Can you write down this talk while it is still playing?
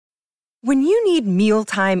When you need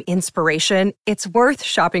mealtime inspiration, it's worth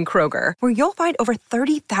shopping Kroger, where you'll find over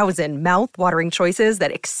 30,000 mouth-watering choices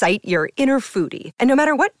that excite your inner foodie. And no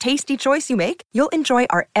matter what tasty choice you make, you'll enjoy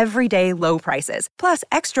our everyday low prices, plus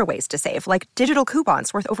extra ways to save, like digital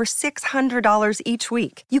coupons worth over $600 each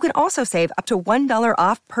week. You can also save up to $1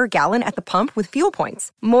 off per gallon at the pump with fuel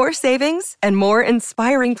points. More savings and more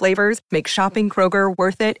inspiring flavors make shopping Kroger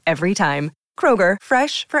worth it every time. Kroger,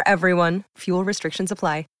 fresh for everyone. Fuel restrictions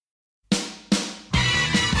apply.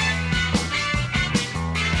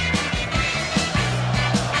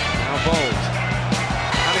 Bold.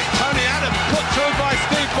 And it's Tony Adams put through by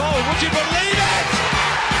Steve Bold. Would you believe it?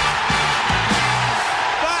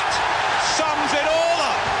 That sums it all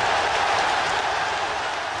up.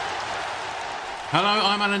 Hello,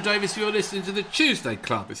 I'm Alan Davis. You're listening to the Tuesday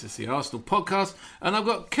Club. This is the Arsenal podcast, and I've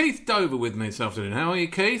got Keith Dover with me this afternoon. How are you,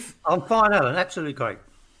 Keith? I'm fine, Alan. Absolutely great.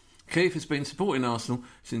 Keith has been supporting Arsenal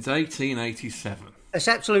since 1887. That's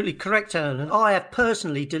absolutely correct, Alan. And I have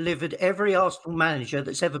personally delivered every Arsenal manager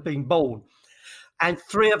that's ever been born. And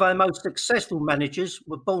 3 of our most successful managers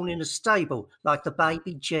were born in a stable, like the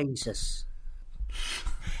baby Jesus.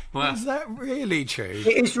 Well, is that really true?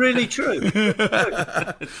 It is really true.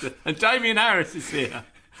 And Damien Harris is here.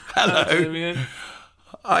 Hello. Damien.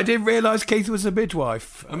 I didn't realise Keith was a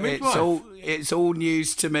midwife. A midwife? It's all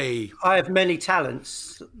news to me. I have many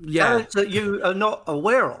talents. Yeah. Talents that you are not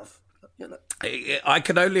aware of. You know. I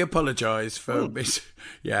can only apologise for miss.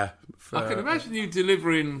 Yeah. I can imagine you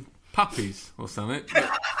delivering puppies or something.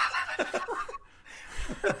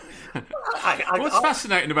 What's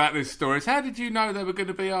fascinating about this story is how did you know they were going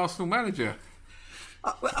to be Arsenal manager?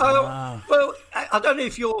 Well, I don't know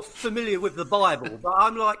if you're familiar with the Bible, but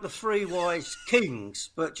I'm like the 3 wise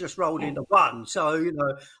kings, but just rolled into one. So, you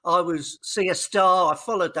know, I see a star, I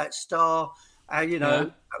followed that star, and, you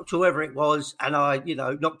know, to whoever it was, and I, you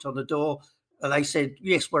know, knocked on the door, and they said,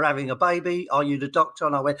 yes, we're having a baby. Are you the doctor?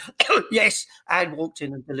 And I went, yes, and walked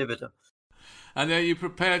in and delivered them. And are you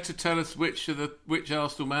prepared to tell us which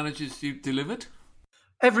Arsenal managers you delivered?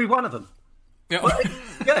 Every one of them. Yeah. Well,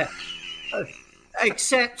 yeah.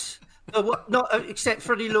 Except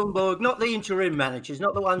Freddie Ljungberg, not the interim managers,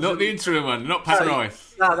 not the ones. Not the interim one, not Pat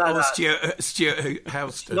Rice. No. Stuart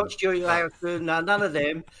Houston. Not Stuart Houston. No, none of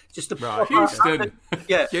them. Just the Houston.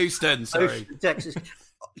 Yeah, Houston. Sorry, Houston, Texas.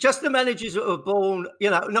 Just the managers that were born, you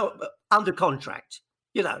know, not under contract.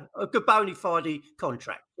 You know, a good bona fide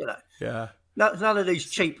contract. You know. Yeah. None of these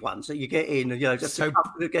cheap ones that you get in, you know, just to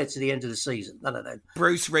get to the end of the season. None of them.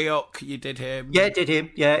 Bruce Rioch, you did him. Yeah, did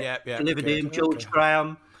him. Yeah. Delivered him. George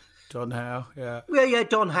Graham. Don Howe, yeah. Yeah,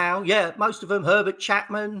 Don Howe, yeah. Most of them, Herbert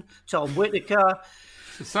Chapman, Tom Whittaker.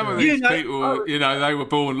 Some of these people, you know, they were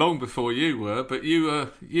born long before you were, but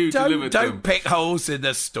you delivered them. Don't pick holes in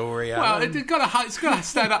the story, Alan. Well, it's got to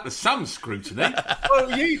stand up to some scrutiny.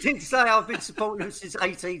 Well, you did say I've been supporting them since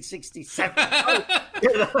 1867. So,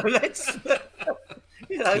 you know, let's...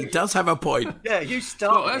 You know, he does have a point. Yeah, you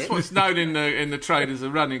started. Well, that's what's known in the trade as a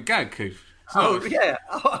running gag, Keith. Yeah.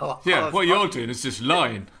 What you're doing is just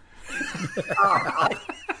lying.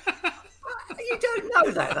 You don't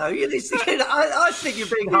know that, though. I think you're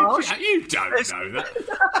being harsh. You don't know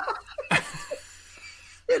that.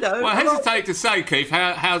 You know. Well, I hesitate to say, Keith,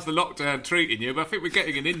 how's the lockdown treating you? But I think we're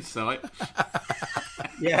getting an insight.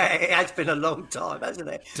 Yeah, it has been a long time, hasn't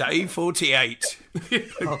it? Day 48.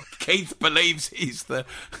 Keith believes he's the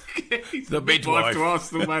midwife to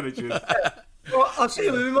Arsenal managers. Well, I see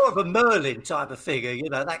him more of a Merlin type of figure, you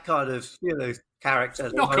know, that kind of, you know,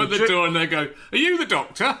 character. Knock on the door and they go, "Are you the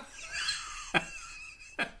doctor?"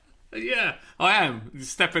 Yeah, I am.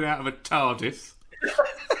 Stepping out of a TARDIS.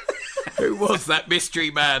 Who was that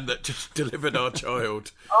mystery man that just delivered our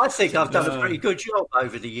child? I think I've done a pretty good job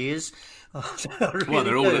over the years.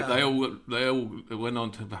 They all went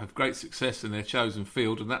on to have great success in their chosen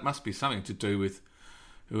field, and that must be something to do with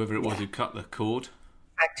whoever it was who cut the cord.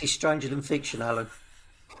 Fact is stranger than fiction, Alan.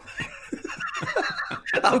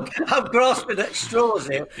 I'm grasping at straws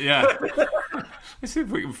here. Yeah. Let's see if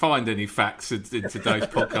we can find any facts in today's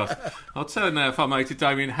podcast. I'll tell you now if I'm to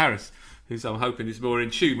Damien Harris, who's I'm hoping is more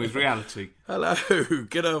in tune with reality. Hello,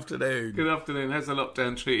 good afternoon. Good afternoon. How's the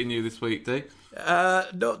lockdown treating you this week, Dee?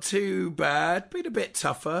 Not too bad. Been a bit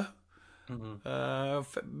tougher.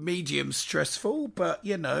 Medium stressful, but,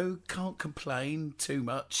 you know, can't complain too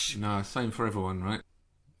much. No, same for everyone, right?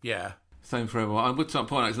 Yeah. Same for everyone. I would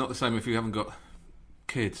point out it's not the same if you haven't got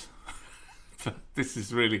kids. This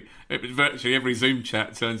is really... virtually every Zoom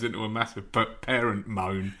chat turns into a massive parent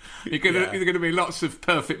moan. There's going to be lots of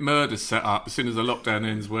perfect murders set up as soon as the lockdown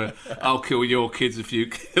ends where I'll kill your kids if you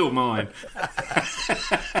kill mine.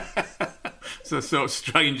 It's a sort of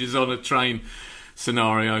strangers on a train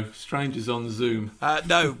scenario. Strangers on Zoom.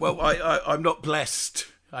 No, well, I'm not blessed.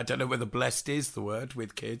 I don't know whether blessed is the word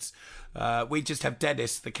with kids. We just have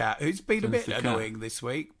Dennis the cat, who's been a bit annoying this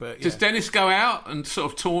week. But yeah. Does Dennis go out and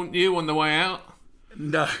sort of taunt you on the way out?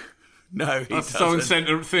 No, he doesn't. Someone sent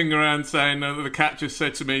a thing around saying that the cat just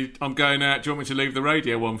said to me, "I'm going out. Do you want me to leave the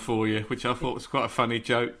radio on for you?" Which I thought was quite a funny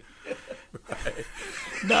joke.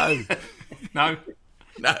 Right. No,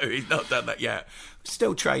 No, he's not done that yet.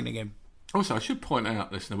 Still training him. Also, I should point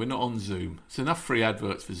out, listener, we're not on Zoom. It's enough free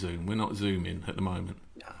adverts for Zoom. We're not Zooming at the moment.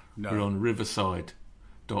 No. We're on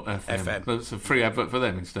Riverside.fm. That's a free advert for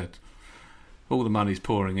them instead. All the money's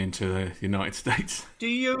pouring into the United States. Do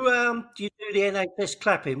you do the NHS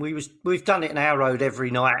clapping? We've done it in our road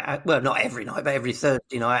every night. Well, not every night, but every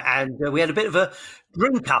Thursday night. And we had a bit of a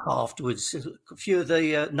drink up afterwards. A few of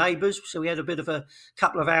the neighbours, so we had a bit of a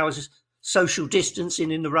couple of hours social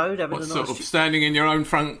distancing in the road. What, sort of standing in your own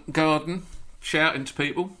front garden, shouting to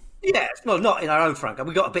people? Yeah, well, not in our own front garden.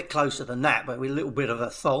 We got a bit closer than that, but with a little bit of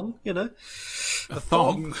a thong, you know. A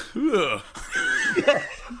thong? Yeah.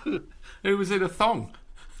 Who was in a thong?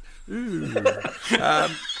 You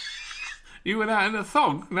went out in a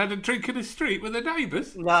thong and had a drink in the street with the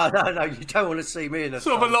neighbours? No, you don't want to see me in a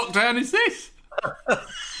thong. What sort of a lockdown is this?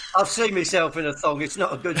 I've seen myself in a thong. It's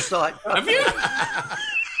not a good sight. Have you?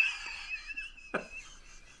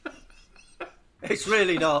 It's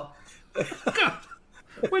really not. God.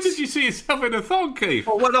 When did you see yourself in a thong, Keith?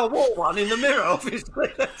 Well, when I wore one in the mirror,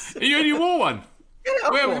 obviously. You wore one?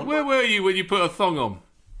 Yeah, where were you when you put a thong on?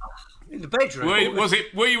 In the bedroom.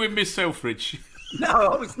 Were you in Miss Selfridge? No,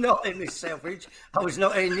 I was not in Miss Selfridge. I was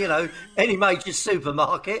not in, any major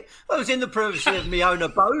supermarket. I was in the privacy of my own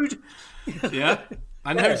abode. Yeah?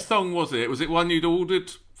 And whose thong was it? Was it one you'd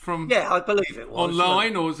ordered from... Yeah, I believe it was.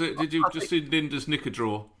 Online, or did you just in Linda's knicker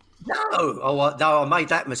drawer? No, I made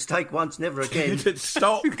that mistake once, never again.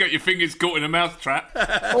 Stop. You got your fingers caught in a mousetrap.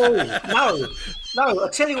 Oh, no,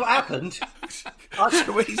 I'll tell you what happened. Don't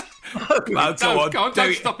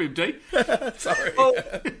stop him, D. Sorry. Well,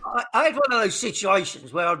 I had one of those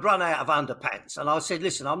situations where I'd run out of underpants, and I said,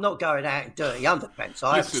 listen, I'm not going out in dirty underpants.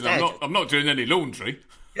 I'm not doing any laundry.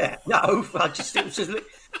 Yeah, no, it was just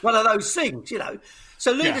one of those things,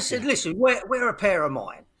 So Linda said, listen, wear a pair of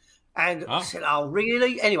mine. And I said, oh,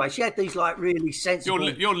 really? Anyway, she had these, really sensible...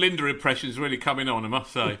 Your Linda impression's really coming on, I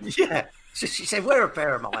must say. Yeah. So she said, wear a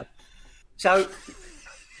pair of mine. So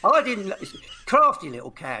I didn't... Crafty little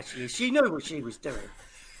cat, she knew what she was doing.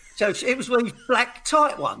 So it was these black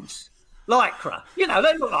tight ones, Lycra.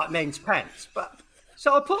 They look like men's pants.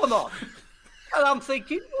 So I put them on. And I'm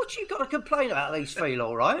thinking, what you got to complain about? These feel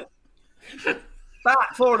all right.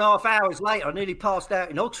 About 4.5 hours later, I nearly passed out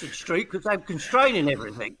in Oxford Street because they were constraining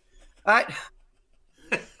everything. I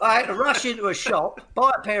had to rush into a shop,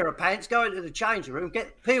 buy a pair of pants, go into the changing room,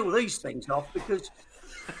 peel these things off because...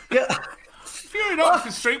 If you're in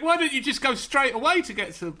Oxford Street, why don't you just go straight away to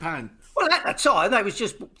get to the pants? Well, at the time, they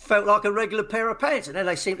felt like a regular pair of pants, and then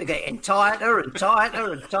they seemed to get tighter and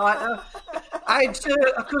tighter and tighter. And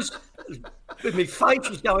because with my face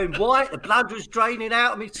was going white, the blood was draining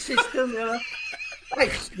out of my system, Hey,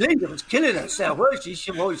 Linda was killing herself, wasn't she? She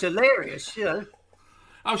was hilarious,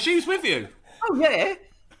 Oh, she was with you? Oh, yeah.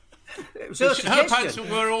 It was her pants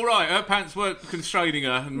were all right. Her pants weren't constraining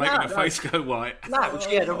her and making her face go white. No,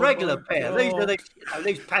 she had a regular pair. These are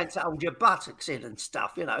these pants that hold your buttocks in and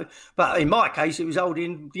stuff, But in my case, it was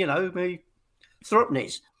holding, me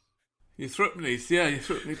thrupnies. Your thrupnies, yeah, your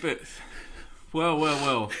thrupney bits.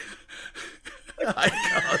 Well. I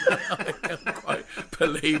can't quite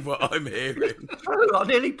believe what I'm hearing. I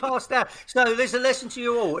nearly passed out. So there's a lesson to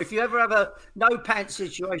you all. If you ever have a no pants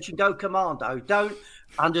situation, go commando. Don't,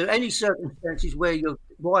 under any circumstances, wear your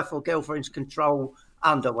wife or girlfriend's control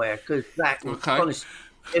underwear, because that was honestly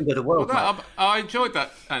the end of the world. Well, I enjoyed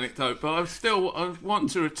that anecdote, but I want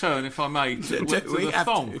to return, if I may, to the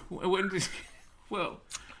thong.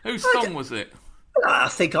 Whose thong was it? I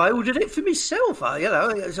think I ordered it for myself. If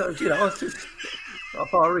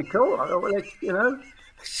I recall,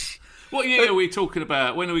 What year are we talking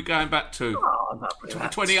about? When are we going back to?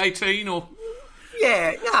 2018 or?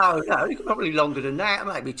 Yeah, no, probably longer than that.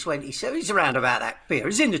 Maybe 27. It's around about that period.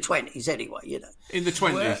 It's in the 20s anyway, In the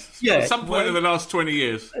 20s? Yeah. At some point in the last 20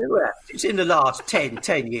 years? Well, it's in the last 10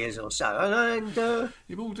 years or so. And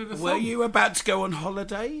you've ordered a thong. Were you about to go on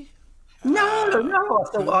holiday? No. I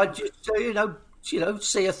thought I'd just,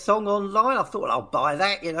 see a thong online. I thought, well, I'll buy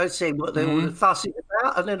that, see what they're all fussing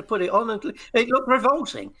about, and then put it on, and it looked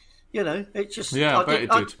revolting. It just... Yeah, I bet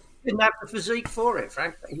it did. I didn't have the physique for it,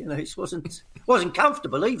 frankly. It wasn't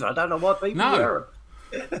comfortable either. I don't know why people wear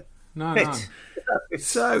them. No.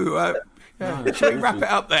 So, shall we wrap it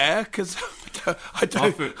up there? Because I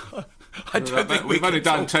don't think we've only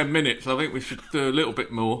done 10 minutes. I think we should do a little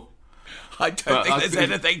bit more. I don't think there's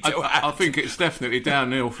anything to add. I think it's definitely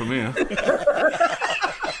downhill from here.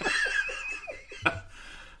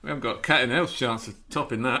 We haven't got a cat in hell's chance of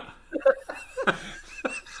topping that.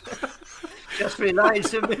 Just relaying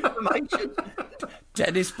some information.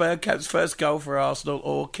 Dennis Bergkamp's first goal for Arsenal,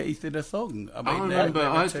 or Keith in a thong. I remember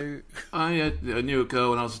I knew a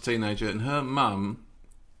girl when I was a teenager, and her mum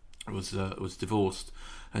was divorced,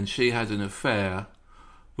 and she had an affair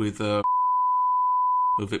with of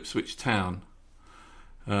Ipswich Town.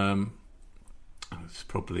 It's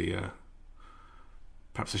probably.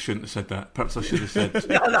 Perhaps I shouldn't have said that. Perhaps I should have said.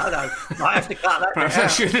 No. I have to cut that. Perhaps I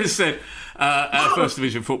should have said our First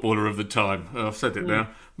Division footballer of the time. I've said it now.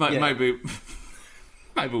 Maybe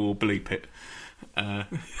we'll bleep it.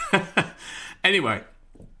 Anyway,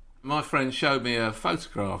 my friend showed me a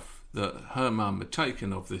photograph that her mum had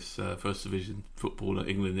taken of this First Division footballer,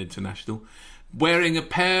 England international, wearing a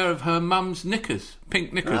pair of her mum's knickers,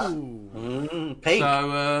 pink knickers. Pink.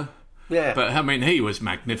 So, yeah. But I mean, he was a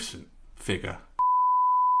magnificent figure.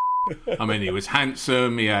 I mean, he was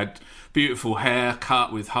handsome. He had beautiful hair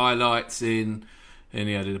cut with highlights in, and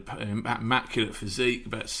he had an immaculate physique,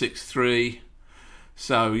 about 6'3".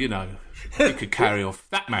 So you know, he could carry off.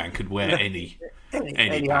 That man could wear any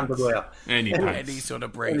underwear, any sort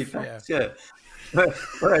of brief. Yeah.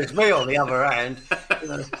 Whereas me, on the other hand,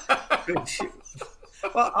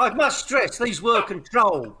 well, I must stress these were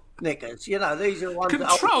control knickers. You know, these are ones.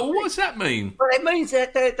 Control? What does that mean? Well, it means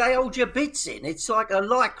that they hold your bits in. It's like a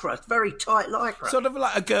lycra, very tight lycra. Sort of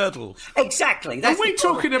like a girdle. Exactly. Are we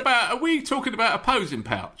talking about a posing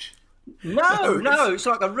pouch? No. It's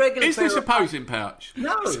like a regular. Is this a posing pouch?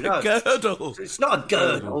 No. A girdle. It's not a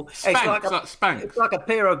girdle. Spanx. It's like a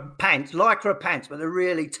pair of pants, lycra pants, but they're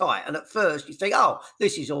really tight. And at first you think, oh,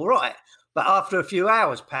 this is all right. But after a few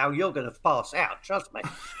hours, pal, you're going to pass out. Trust me.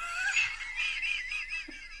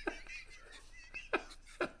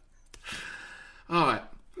 All right.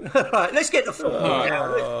 Right, let's get the football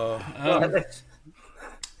now.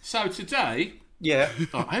 So today,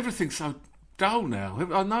 everything's so dull now.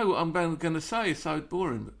 I know what I'm going to say is so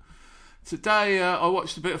boring, but today I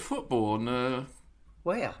watched a bit of football on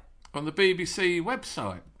where? On the BBC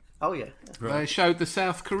website. Oh yeah, They showed the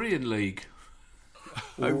South Korean League.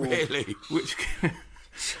 Oh really?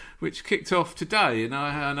 Which kicked off today, and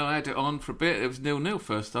I had it on for a bit. It was 0-0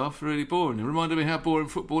 first half, really boring. It reminded me how boring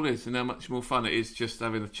football is and how much more fun it is just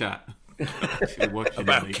having a chat.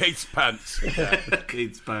 About Keith's pants.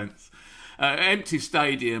 Keith's pants. Empty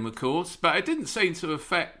stadium, of course, but it didn't seem to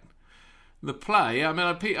affect the play. I mean,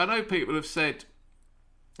 I know people have said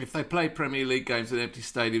if they play Premier League games in empty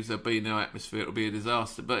stadiums, there'll be no atmosphere, it'll be a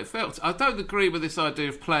disaster. But I don't agree with this idea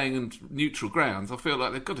of playing on neutral grounds. I feel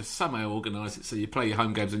like they've got to somehow organise it so you play your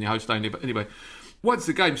home games on your host stadium. But anyway, once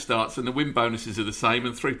the game starts and the win bonuses are the same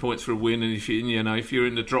and 3 points for a win, and if you're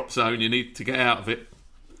in the drop zone, you need to get out of it.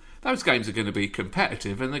 Those games are going to be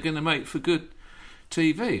competitive and they're going to make for good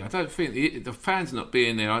TV. I don't think the fans not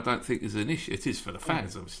being there, I don't think is an issue. It is for the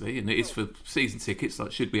fans, obviously, and it is for season tickets.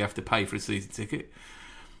 Like, should we have to pay for a season ticket?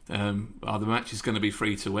 Are the matches going to be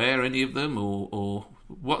free to air, any of them, or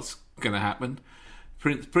what's going to happen?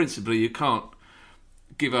 Principally, you can't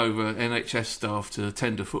give over NHS staff to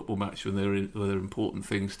attend a football match when there are important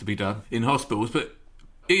things to be done in hospitals. But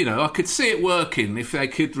you know, I could see it working if they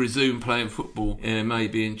could resume playing football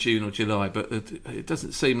maybe in June or July. But it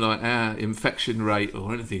doesn't seem like our infection rate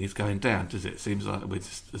or anything is going down, does it? It seems like we're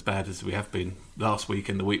just as bad as we have been last week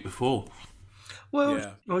and the week before. Well,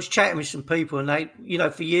 yeah. I was chatting with some people and they, you know,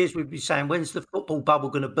 for years we've been saying, when's the football bubble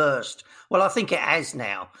going to burst? Well, I think it has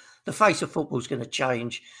now. The face of football is going to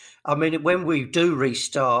change. I mean, when we do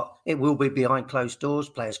restart, it will be behind closed doors.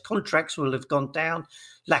 Players' contracts will have gone down.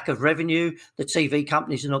 Lack of revenue. The TV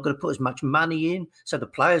companies are not going to put as much money in, so the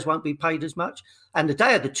players won't be paid as much. And the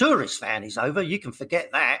day of the tourist fan is over. You can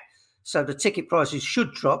forget that. So the ticket prices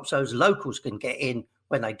should drop so as locals can get in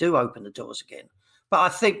when they do open the doors again. But I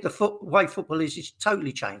think the way football is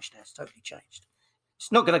totally changed now. It's totally changed.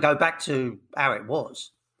 It's not going to go back to how it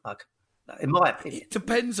was, like, in my opinion. It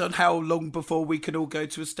depends on how long before we can all go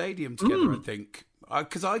to a stadium together, I think.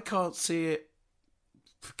 Because I can't see it.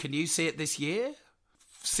 Can you see it this year?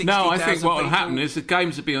 No, I think what will happen is the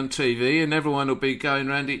games will be on TV and everyone will be going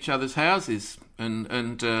around each other's houses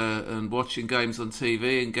and watching games on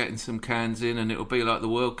TV and getting some cans in, and it'll be like the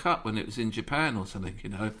World Cup when it was in Japan or something, you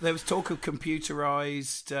know. There was talk of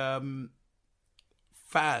computerised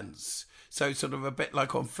fans, so sort of a bit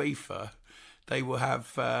like on FIFA. They will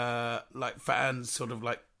have like fans sort of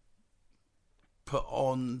like put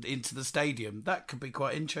on into the stadium. That could be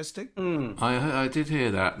quite interesting. I did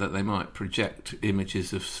hear that they might project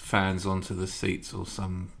images of fans onto the seats or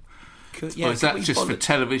some... or is that just for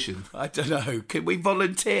television? I don't know. Can we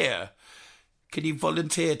volunteer? Can you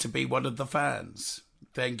volunteer to be one of the fans?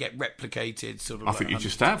 Then get replicated sort of... I think you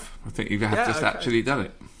just have. I think you have actually done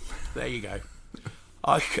it. There you go.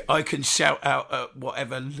 I can shout out at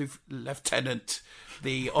whatever lieutenant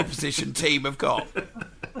the opposition team have got.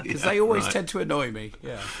 Because they always tend to annoy me.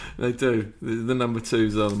 Yeah, they do. The number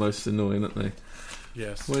 2s are the most annoying, aren't they?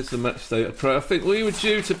 Yes. Where's the match day? I think we were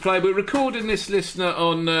due to play. We're recording this, listener,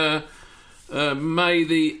 on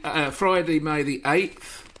Friday, May the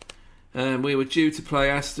 8th. We were due to play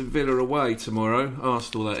Aston Villa away tomorrow.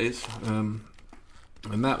 Arsenal, that is.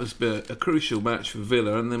 And that was a crucial match for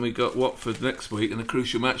Villa. And then we got Watford next week, and a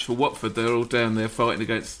crucial match for Watford. They're all down there fighting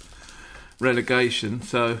against relegation.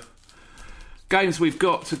 So, games we've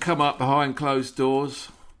got to come up behind closed doors.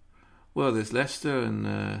 Well, there's Leicester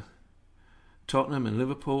and Tottenham and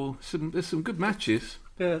Liverpool. There's some good matches.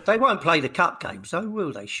 Yeah, they won't play the cup games, though,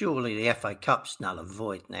 will they? Surely the FA Cup's null and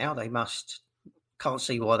void now. They must. Can't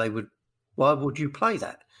see why they would. Why would you play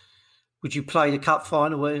that? Would you play the cup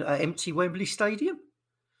final at empty Wembley Stadium?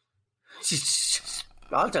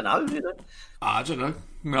 I don't know. I don't know.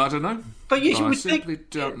 But you would simply think,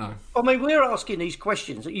 don't know. I mean, we're asking these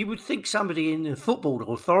questions. You would think somebody in the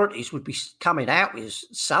football authorities would be coming out with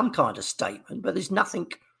some kind of statement, but there's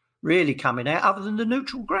nothing really coming out other than the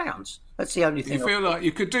neutral grounds. That's the only thing. You feel like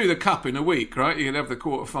you could do the cup in a week, right? You could have the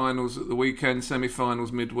quarterfinals at the weekend,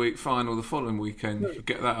 semi-finals midweek, final the following weekend. You could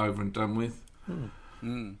get that over and done with.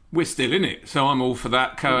 We're still in it, so I'm all for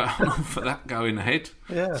that. I'm all for that going ahead.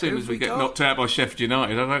 Yeah. As soon as we get knocked out by Sheffield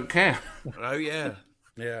United, I don't care. Oh yeah.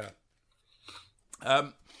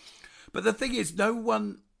 But the thing is, no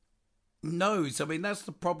one knows. I mean, that's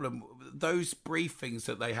the problem. Those briefings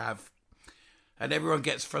that they have, and everyone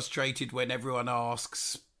gets frustrated when everyone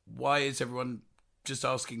asks, "Why is everyone just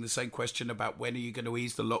asking the same question about when are you going to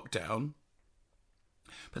ease the lockdown?"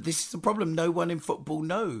 But this is the problem. No one in football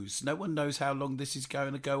knows. No one knows how long this is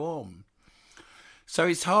going to go on. So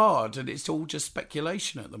it's hard, and it's all just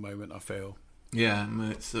speculation at the moment, I feel. Yeah,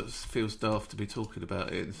 it feels daft to be talking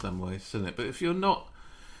about it in some ways, doesn't it? But if you're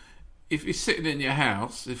sitting in your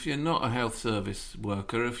house, if you're not a health service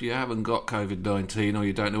worker, if you haven't got COVID-19 or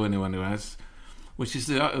you don't know anyone who has, which is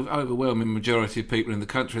the overwhelming majority of people in the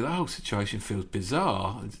country, the whole situation feels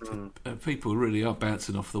bizarre. People really are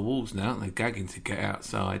bouncing off the walls now, and they're gagging to get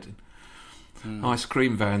outside. Ice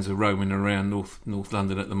cream vans are roaming around North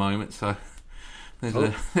London at the moment, so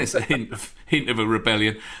there's a hint of a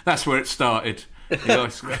rebellion. That's where it started. The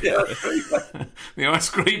ice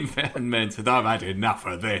cream van men said, "I've had enough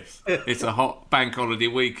of this. It's a hot bank holiday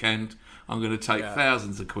weekend. I'm going to take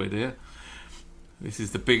thousands of quid here. This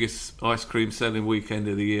is the biggest ice cream selling weekend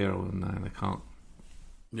of the year." Oh, no, they can't.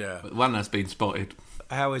 Yeah. But one has been spotted.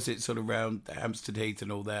 How is it sort of around Hampstead Heath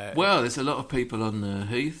and all that? Well, there's a lot of people on the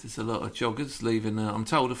Heath. There's a lot of joggers leaving, I'm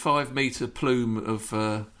told, a 5-metre plume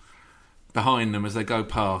of behind them as they go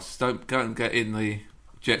past. Don't go and get in the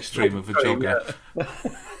jet stream of a jogger. Yeah.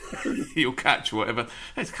 You'll catch whatever.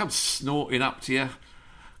 It comes snorting up to you.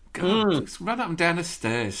 Just run up and down the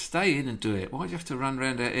stairs. Stay in and do it. Why do you have to run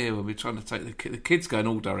around out here when we're trying to take the kids go in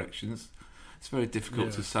all directions? It's very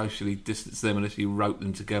difficult to socially distance them unless you rope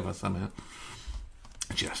them together somehow.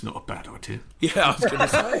 Actually, that's not a bad idea. Yeah, I was going to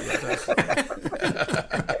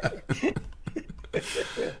say.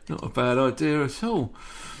 Not a bad idea at all.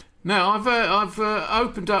 Now, I've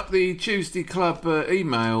opened up the Tuesday Club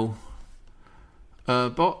email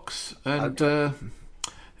box, and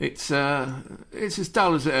it's as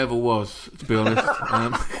dull as it ever was, to be honest.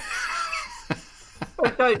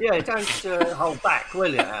 Don't hold back,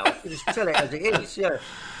 will you, Al? Just tell it as it is, yeah.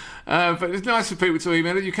 But it's nice for people to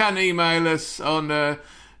email it. You can email us on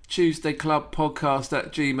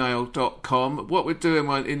tuesdayclubpodcast@gmail.com. What we're doing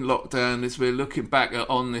in lockdown is we're looking back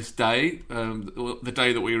on this day, the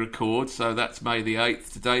day that we record. So that's May the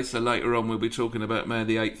 8th today. So later on we'll be talking about May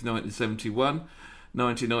the 8th, 1971,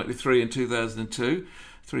 1993 and 2002.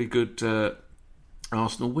 3 good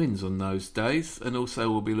Arsenal wins on those days. And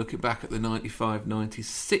also we'll be looking back at the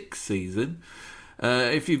 95-96 season.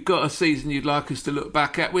 If you've got a season you'd like us to look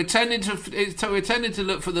back at, we're tending to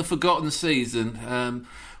look for the forgotten season.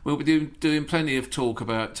 We'll be doing plenty of talk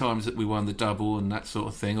about times that we won the double and that sort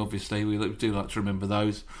of thing. Obviously, we do like to remember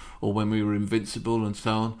those, or when we were invincible and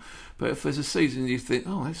so on. But if there's a season you think,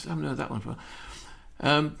 I haven't heard that one before.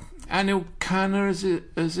 Anil Khanna has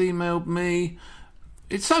emailed me.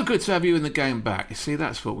 It's so good to have you in the game back. You see,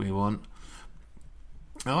 that's what we want.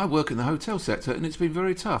 I work in the hotel sector, and it's been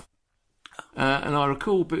very tough. And I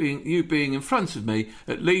recall you being in front of me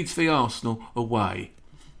at Leeds v Arsenal away.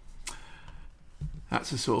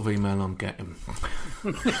 That's the sort of email I'm getting.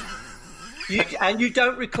 And you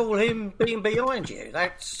don't recall him being behind you.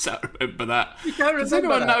 That's. I don't remember that. You don't remember Does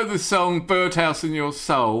anyone that? know the song "Birdhouse in Your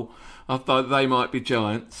Soul"? I thought They Might Be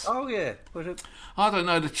Giants. Oh yeah. I don't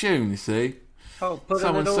know the tune. You see,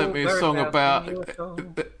 someone sent me a song about.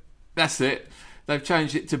 That's it. They've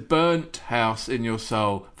changed it to "Burnt House in Your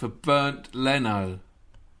Soul" for Burnt Leno.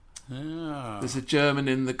 There's a German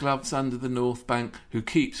in the gloves under the North Bank who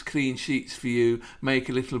keeps clean sheets for you. Make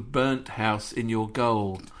a little burnt house in your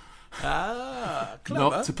goal. Clever.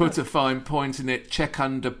 Not to put a fine point in it, check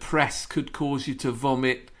under press could cause you to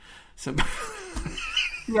vomit. So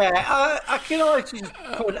Yeah, can I just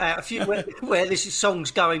point out a few where this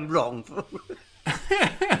song's going wrong?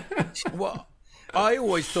 Well, I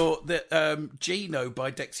always thought that Gino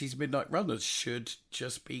by Dexy's Midnight Runners should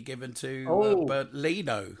just be given to Burnt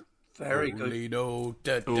Leno. Very good. Leno.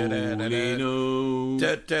 Leno.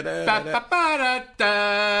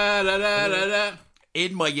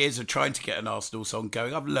 In my years of trying to get an Arsenal song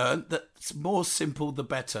going, I've learned that it's more simple the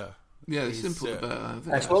better. Yeah, the simple the better. I think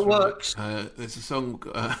That's what works. There's a song,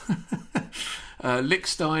 Lick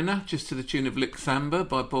Steiner, just to the tune of Lick Samba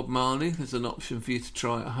by Bob Marley. There's an option for you to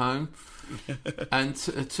try at home. And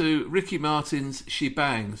to Ricky Martin's She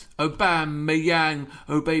Bangs. Oh, bam, Mayang.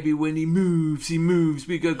 Oh, baby, when he moves.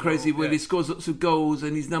 We go crazy when he scores lots of goals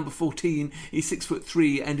and he's number 14. He's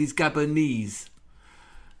 6'3" and he's Gabonese.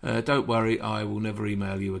 Don't worry, I will never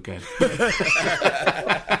email you again. Well,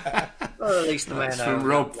 at least the man That's from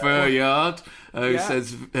Rob Furryard, who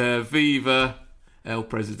says, Viva El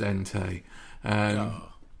Presidente.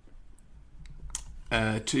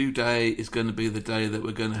 Today is going to be the day that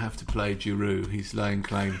we're going to have to play Giroud. He's laying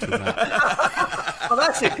claim to that. Oh,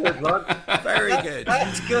 that's a good one. Very good.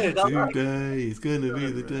 That's good. Today is going to be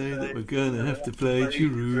the day that we're going to have to play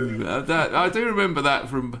Giroud. I do remember that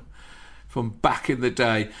from back in the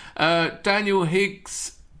day. Daniel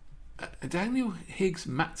Higgs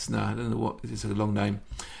Matzner. I don't know what. It's a long name.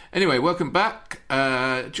 Anyway, welcome back.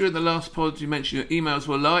 During the last pod, you mentioned your emails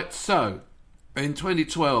were light. So, in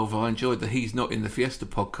 2012, I enjoyed the He's Not in the Fiesta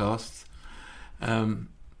podcasts.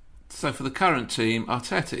 So, for the current team,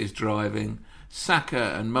 Arteta is driving.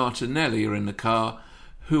 Saka and Martinelli are in the car.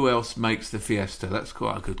 Who else makes the Fiesta? That's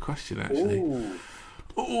quite a good question, actually.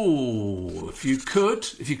 Ooh, if you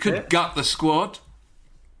could gut the squad,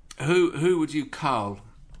 who would you cull?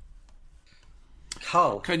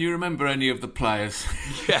 Cull. Can you remember any of the players?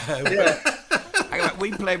 Yeah.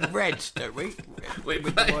 We play red, don't we?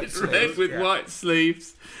 With white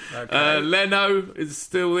sleeves. Okay. Leno is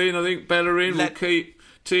still in. I think Bellerin will keep.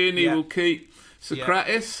 Tierney will keep.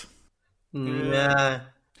 Socrates. Yeah.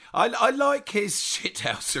 I like his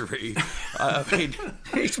shithousery. I mean,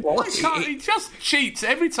 He's what? He just cheats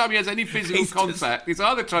every time he has any physical contact. He's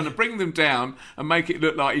either trying to bring them down and make it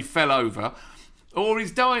look like he fell over, or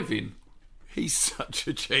he's diving. He's such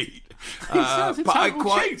a cheat. He's such a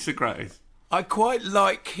total cheat, Socrates. I quite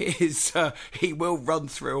like his. He will run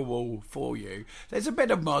through a wall for you. There's a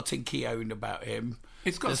bit of Martin Keown about him.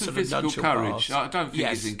 He's got some physical courage. I don't think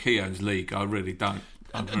he's in Keown's league. I really don't.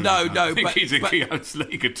 I don't think he's in Keown's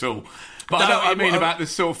league at all. But I know what I mean about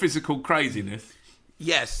this sort of physical craziness.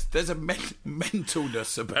 Yes, there's a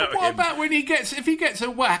mentalness about him. What about when if he gets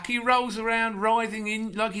a whack, he rolls around writhing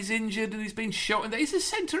in like he's injured and he's been shot, and he's a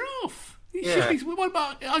centre half. What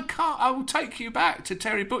about? I will take you back to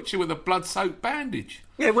Terry Butcher with a blood-soaked bandage.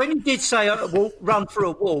 Yeah, when you did say run through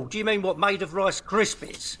a wall, do you mean what, made of Rice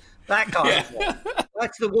Krispies? That kind of wall.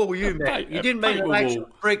 That's the wall you meant. You didn't mean an actual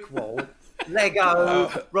brick wall. Lego,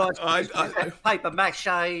 Rice Krispies, paper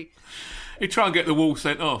mache. He'd try and get the wall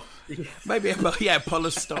sent off. Maybe,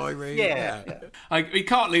 polystyrene. Yeah. He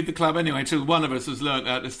can't leave the club anyway until one of us has learnt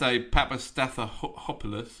how to say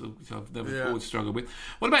Papastathopoulos, which I've never always struggled with.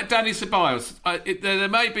 What about Danny Ceballos? There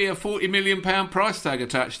may be a £40 million price tag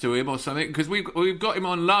attached to him or something, because we've got him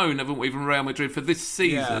on loan, haven't we, from Real Madrid for this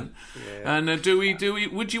season? Yeah. And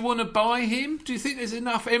would you want to buy him? Do you think there's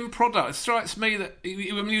enough end product? It strikes me that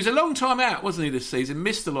he was a long time out, wasn't he, this season?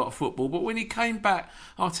 Missed a lot of football, but when he came back,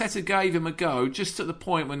 Arteta gave him a go just at the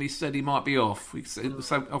point when he said he might be off. It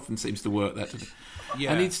so often seems to work that, doesn't it?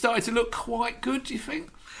 Yeah. And he'd started to look quite good, do you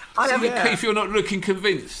think? If you're not looking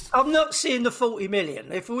convinced. I'm not seeing the 40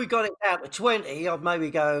 million. If we got it down to 20, I'd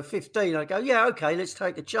maybe go 15. I'd go, yeah, okay, let's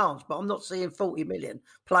take a chance. But I'm not seeing 40 million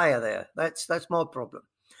player there. That's my problem.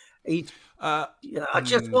 I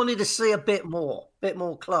just wanted to see a bit more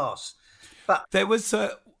class. But there was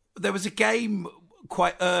a game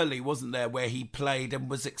quite early, wasn't there, where he played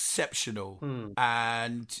and was exceptional.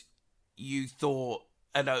 And you thought,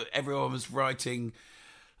 I know everyone was writing,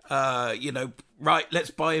 right,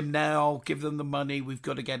 let's buy him now, give them the money, we've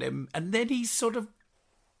got to get him. And then he sort of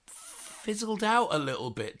fizzled out a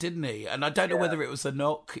little bit, didn't he? And I don't know whether it was a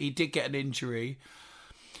knock. He did get an injury.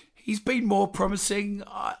 He's been more promising.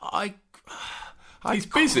 He's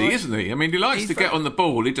busy, isn't he? I mean, he likes to get on the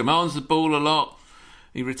ball. He demands the ball a lot.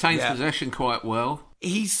 He retains possession quite well.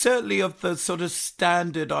 He's certainly of the sort of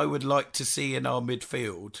standard I would like to see in our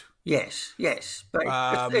midfield. Yes.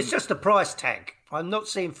 But it's just a price tag. I'm not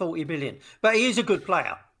seeing 40 million. But he is a good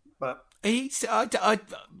player. But I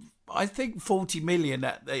think 40 million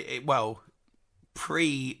at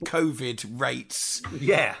pre-COVID rates.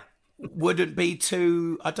 Yeah. Wouldn't be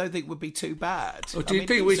too. I don't think would be too bad. Or do you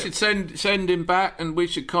think we should send him back and we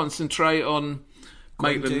should concentrate on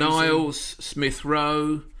Maitland-Niles, Smith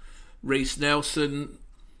Rowe, Reece Nelson,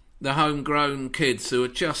 the homegrown kids who are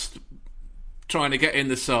just trying to get in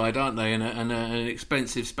the side, aren't they? And an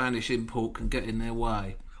expensive Spanish import can get in their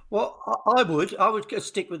way. Well, I would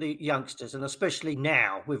stick with the youngsters, and especially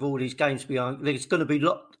now with all these games behind, it's going to be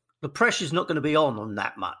the pressure's not going to be on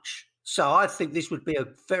that much. So I think this would be a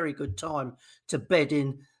very good time to bed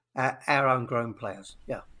in our homegrown players.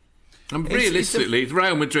 Yeah. And realistically,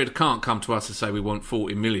 Real Madrid can't come to us and say we want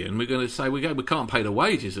 40 million. We're going to say we can't pay the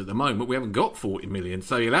wages at the moment. We haven't got 40 million,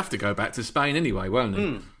 so you'll have to go back to Spain anyway, won't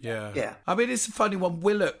you? Yeah. I mean, it's a funny one.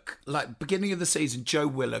 Willock, like beginning of the season, Joe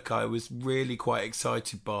Willock, I was really quite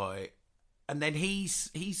excited by, and then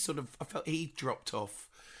he's sort of, I felt he dropped off,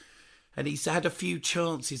 and he's had a few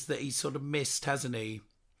chances that he's sort of missed, hasn't he?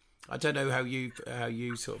 I don't know how you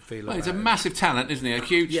sort of feel about it. He's a massive talent, isn't he? A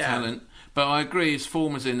huge talent. But I agree his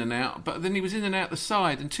form was in and out. But then he was in and out the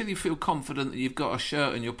side. Until you feel confident that you've got a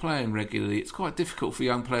shirt and you're playing regularly, it's quite difficult for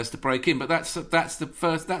young players to break in. But that's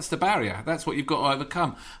the barrier. That's what you've got to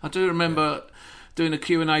overcome. I do remember doing a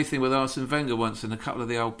Q&A thing with Arsene Wenger once and a couple of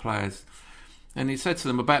the old players. And he said to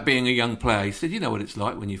them about being a young player. He said, you know what it's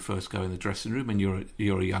like when you first go in the dressing room and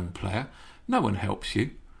you're a young player. No one helps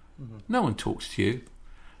you. Mm-hmm. No one talks to you.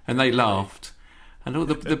 And they laughed. And all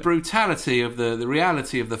the brutality of the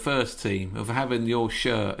reality of the first team, of having your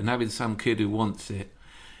shirt and having some kid who wants it.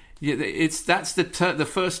 That's the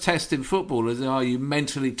first test in football, is are you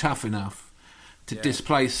mentally tough enough to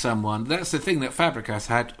displace someone? That's the thing that Fabregas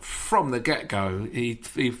had from the get-go. He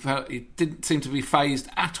didn't seem to be fazed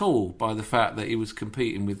at all by the fact that he was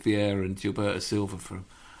competing with Vieira and Gilberto Silva for a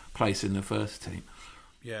place in the first team.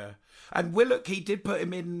 Yeah. And Willock, he did put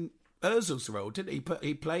him in Ozil's role, didn't he?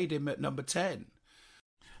 He played him at number 10.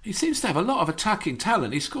 He seems to have a lot of attacking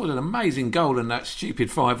talent. He scored an amazing goal in that stupid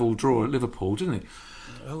 5-5 draw at Liverpool, didn't he?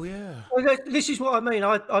 Oh, yeah. Well, this is what I mean.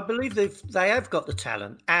 I believe they have got the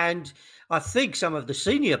talent, and I think some of the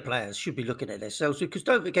senior players should be looking at themselves, because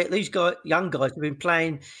don't forget, these young guys have been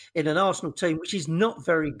playing in an Arsenal team which is not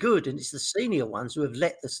very good, and it's the senior ones who have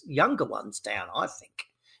let the younger ones down, I think.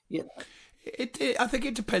 You know. I think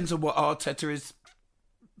it depends on what Arteta is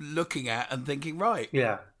looking at and thinking, right.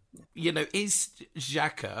 Yeah. You know, is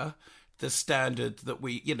Xhaka the standard that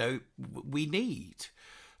we need?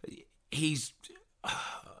 He's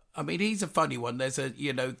a funny one. There's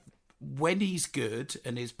when he's good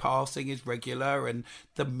and his passing is regular and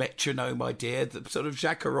the metronome idea, the sort of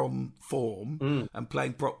Xhaka on form and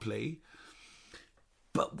playing properly.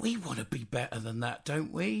 But we want to be better than that,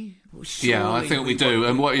 don't we? Well, yeah, I think we do.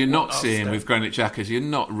 And what you're not seeing with Granit Xhaka is you're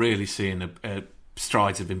not really seeing a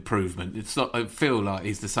strides of improvement. It's not. I feel like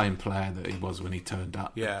he's the same player that he was when he turned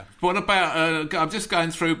up. Yeah. What about? I'm just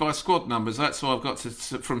going through by squad numbers. That's what I've got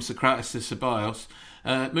from Socrates to Ceballos.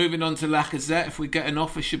 Moving on to Lacazette. If we get an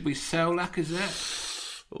offer, should we sell Lacazette?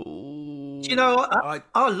 Do you know,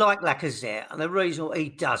 I like Lacazette, and the reason he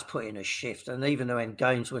does put in a shift, and even though in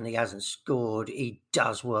games when he hasn't scored, he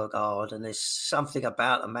does work hard, and there's something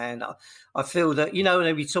about the man. I feel that,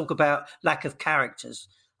 when we talk about lack of characters,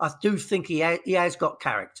 I do think he has got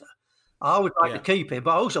character. I would like to keep him,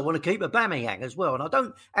 but I also want to keep Aubameyang as well. And I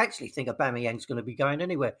don't actually think Aubameyang's going to be going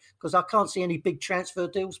anywhere, because I can't see any big transfer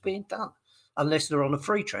deals being done, unless they're on a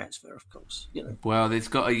free transfer, of course. Well, he's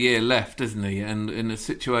got a year left, hasn't he? And in a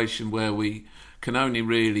situation where we can only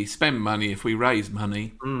really spend money if we raise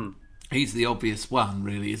money, he's the obvious one,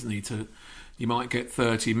 really, isn't he? You might get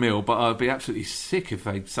 30 mil, but I'd be absolutely sick if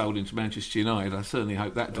they sold him to Manchester United. I certainly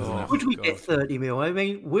hope that doesn't happen. Would we get 30 mil? I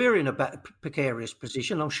mean, we're in a precarious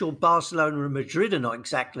position. I'm sure Barcelona and Madrid are not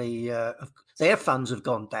exactly... their funds have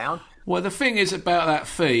gone down. Well, the thing is about that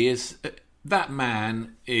fee is that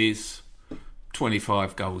man is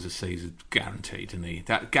 25 goals a season guaranteed, isn't he?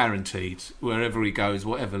 That guaranteed, wherever he goes,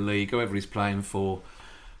 whatever league, whoever he's playing for.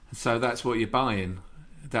 So that's what you're buying.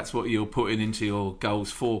 That's what you're putting into your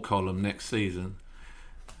goals for column next season.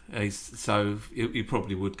 So you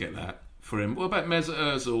probably would get that for him. What about Mesut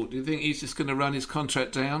Ozil? Do you think he's just going to run his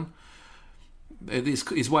contract down?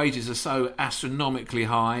 His wages are so astronomically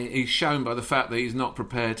high. He's shown by the fact that he's not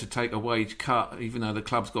prepared to take a wage cut, even though the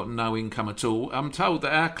club's got no income at all. I'm told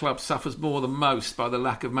that our club suffers more than most by the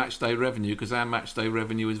lack of matchday revenue because our matchday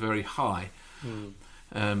revenue is very high.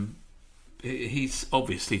 He's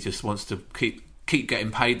obviously just wants to keep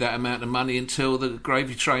getting paid that amount of money until the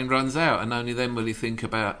gravy train runs out, and only then will he think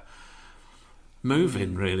about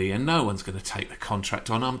moving, really. And no one's going to take the contract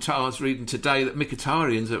on. I was reading today that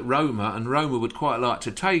Mkhitaryan's at Roma, and Roma would quite like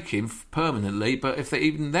to take him permanently, but if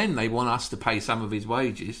even then they want us to pay some of his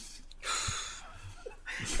wages.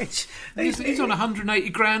 He's on 180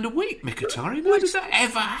 grand a week, Mkhitaryan. How does that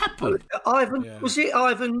ever happen? Was it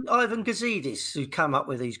Ivan Gazidis who come up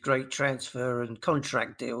with these great transfer and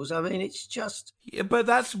contract deals? I mean, it's just... Yeah, but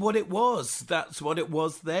that's what it was. That's what it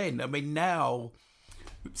was then. I mean, now...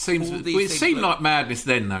 It seemed like madness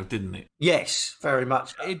then, though, didn't it? Yes, very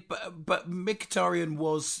much. But Mkhitaryan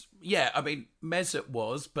was... Yeah, I mean, Mesut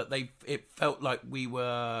was, but it felt like we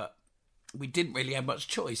didn't really have much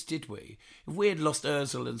choice, did we? If we had lost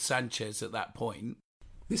Ozil and Sanchez at that point...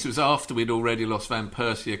 This was after we'd already lost Van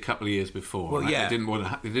Persie a couple of years before. Well, right? yeah. They didn't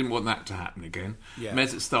want that to happen again. Yeah.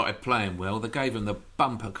 Mesut started playing well. They gave him the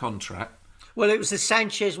bumper contract. Well, it was the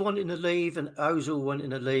Sanchez wanting to leave and Ozil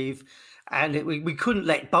wanting to leave, and we couldn't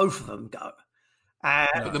let both of them go.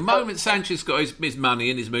 But the moment Sanchez got his money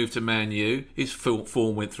and his move to Man U, his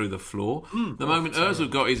form went through the floor. The moment Ozil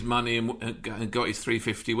got his money and got his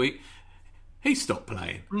 350 week, he stopped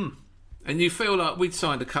playing. And you feel like we'd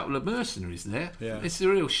signed a couple of mercenaries there. Yeah. It's a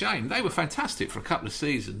real shame. They were fantastic for a couple of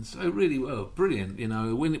seasons. They really were brilliant. You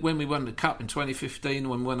know, when we won the Cup in 2015,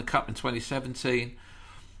 when we won the Cup in 2017,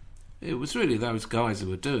 it was really those guys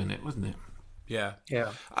who were doing it, wasn't it? Yeah.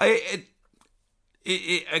 Yeah.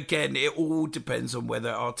 Again, it all depends on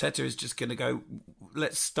whether Arteta is just going to go,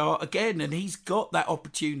 let's start again. And he's got that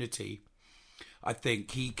opportunity. I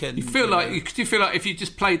think he can... Do you feel like if you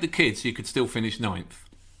just played the kids, you could still finish 9th?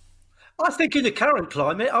 I think in the current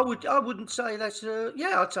climate, I wouldn't say that's.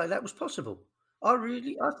 I'd say that was possible. I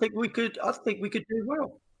think we could do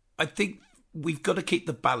well. I think we've got to keep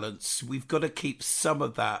the balance. We've got to keep some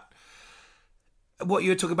of that. What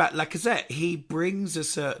you were talking about, Lacazette, he brings a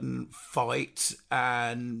certain fight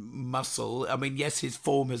and muscle. I mean, yes, his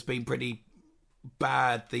form has been pretty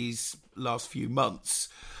bad these last few months.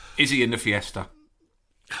 Is he in the Fiesta?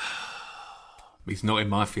 He's not in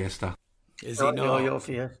my Fiesta. Is he not? Your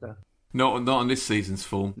Fiesta. Not on this season's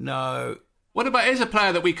form. No. What about, here's a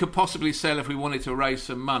player that we could possibly sell if we wanted to raise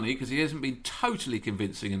some money, because he hasn't been totally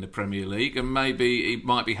convincing in the Premier League, and maybe he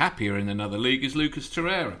might be happier in another league, is Lucas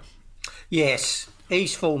Torreira. Yes,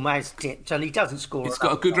 his form has dipped, and he doesn't score. He's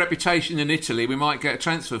got a good reputation in Italy. We might get a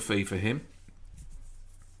transfer fee for him.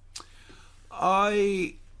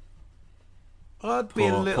 I'd be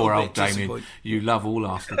a little poor bit old Damien. disappointed. You love all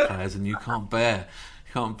Arsenal players, and you can't bear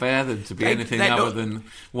them to be anything other than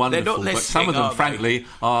wonderful. But some of them, frankly,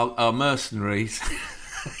 are mercenaries.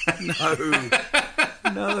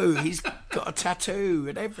 No, he's got a tattoo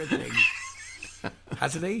and everything.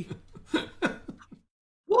 Hasn't he?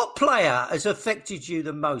 What player has affected you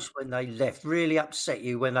the most when they left? Really upset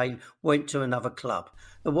you when they went to another club?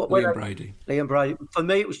 Liam Brady. Liam Brady. For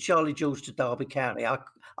me, it was Charlie George to Derby County. I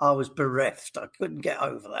was bereft. I couldn't get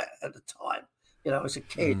over that at the time. You know, as a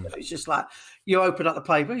kid, it was just like you open up the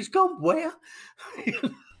paper. He's gone where?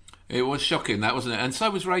 It was shocking, that, wasn't it? And so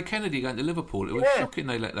was Ray Kennedy going to Liverpool. It was shocking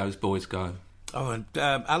they let those boys go. Oh, and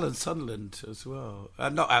Alan Sunderland as well.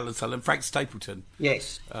 Not Alan Sunderland, Frank Stapleton.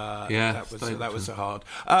 Yes. That was hard.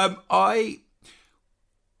 My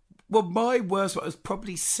worst one was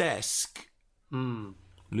probably Cesc.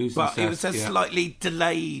 Losing Cesc, it was a yeah. slightly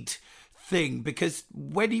delayed thing, because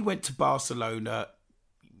when he went to Barcelona,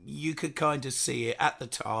 you could kind of see it at the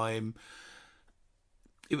time.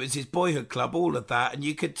 It was his boyhood club, all of that, and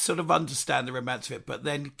you could sort of understand the romance of it. But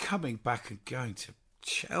then coming back and going to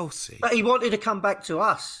Chelsea. But he wanted to come back to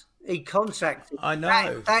us. He contacted. I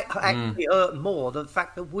know. That actually hurt more than the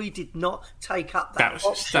fact that we did not take up that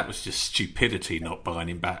option. That was just stupidity, not buying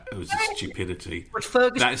him back. It was just stupidity. But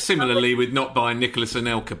Ferguson, that similarly with not buying Nicholas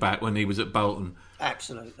Anelka back when he was at Bolton.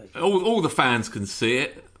 Absolutely. All the fans can see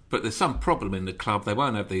it, but there's some problem in the club. They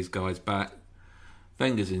won't have these guys back.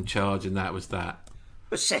 Wenger's in charge, and that was that.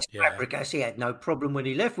 But Cesc Fabregas, he had no problem when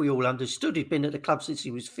he left. We all understood. He'd been at the club since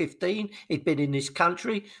he was 15. He'd been in this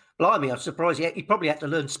country. Blimey, I'm surprised he probably had to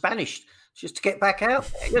learn Spanish just to get back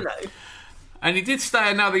out there, you know. And he did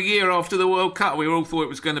stay another year after the World Cup. We all thought it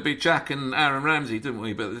was going to be Jack and Aaron Ramsey, didn't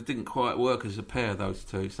we? But it didn't quite work as a pair, those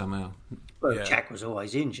two, somehow. Well, Jack was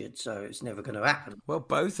always injured, so it's never going to happen. Well,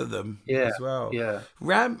 both of them as well. Yeah.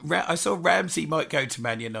 I saw Ramsey might go to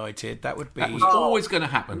Man United. That would be... That was always going to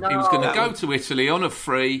happen. No. He was going to go to Italy on a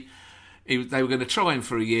free. They were going to try him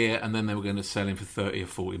for a year, and then they were going to sell him for 30 or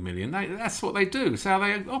 40 million. That's what they do. It's how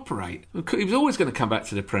they operate. He was always going to come back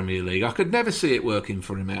to the Premier League. I could never see it working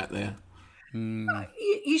for him out there.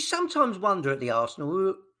 You sometimes wonder at the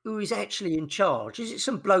Arsenal who is actually in charge. Is it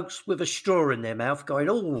some blokes with a straw in their mouth going,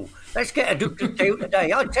 "Oh, let's get a good deal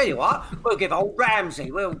today"? I tell you what, we'll give old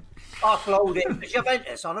Ramsey. We'll offload him to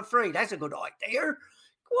Juventus on a free. That's a good idea.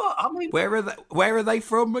 What? I mean, where are they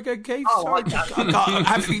from again, Keith? Oh, I'm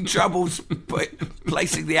having troubles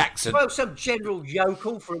placing the accent. Well, some general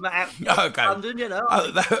yokel from out London, you know.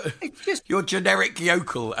 It's just your generic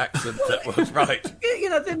yokel accent. That was right. You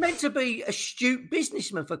know, they're meant to be astute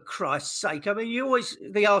businessmen, for Christ's sake. I mean,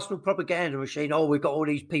 the Arsenal propaganda machine. Oh, we've got all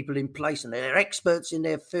these people in place, and they're experts in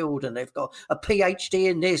their field, and they've got a PhD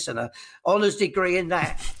in this and a honours degree in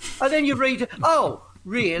that. And then you read, oh.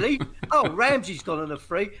 Really? Oh, Ramsey's gone on a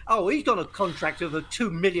free. Oh, he's got a contract of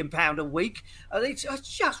 £2 million a week. And it's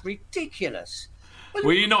just ridiculous.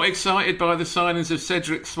 Were you not excited by the signings of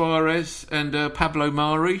Cedric Suarez and Pablo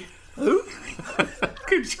Mari? Who?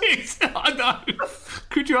 I know.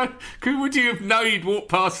 Would you have known you'd walk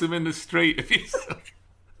past them in the street if you saw?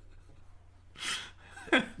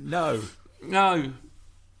 No. What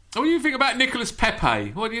do you think about Nicolas Pepe?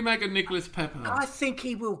 What do you make of Nicolas Pepe? I think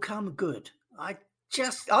he will come good. I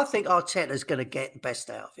think Arteta's going to get the best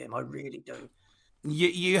out of him. I really do.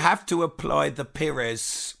 You have to apply the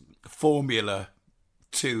Pires formula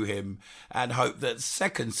to him and hope that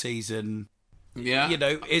second season,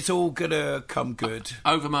 it's all going to come good.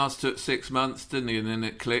 Overmars took 6 months, didn't he? And then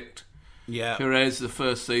it clicked. Yeah. Perez, the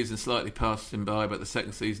first season, slightly passed him by, but the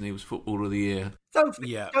second season he was Footballer of the Year. Don't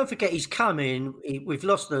forget he's come in. We've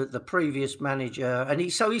lost the previous manager, and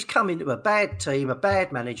he's come into a bad team, a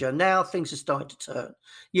bad manager. Now things are starting to turn.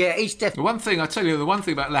 Yeah, he's definitely... The one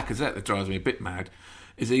thing about Lacazette that drives me a bit mad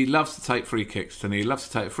is he loves to take free kicks, and he loves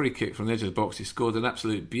to take a free kick from the edge of the box. He scored an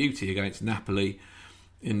absolute beauty against Napoli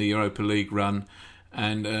in the Europa League run,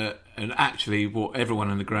 and actually what everyone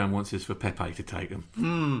on the ground wants is for Pepe to take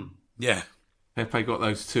them. Yeah. Pepe got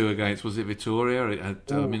those two against, was it Vitoria?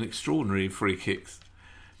 Extraordinary free kicks.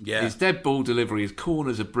 Yeah. His dead ball delivery, his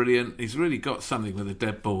corners are brilliant. He's really got something with a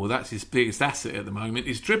dead ball. That's his biggest asset at the moment.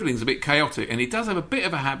 His dribbling's a bit chaotic, and he does have a bit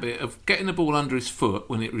of a habit of getting the ball under his foot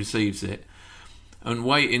when it receives it and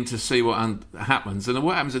waiting to see what happens. And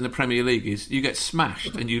what happens in the Premier League is you get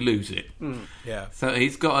smashed and you lose it. Yeah. So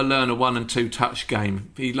he's got to learn a 1 and 2 touch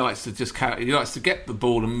game. He likes to get the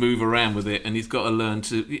ball and move around with it, and he's got to learn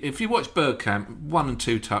to. If you watch Bergkamp, 1 and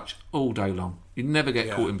 2 touch all day long. You never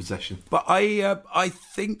get caught in possession. But I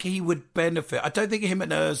think he would benefit. I don't think him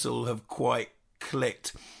and Ozil have quite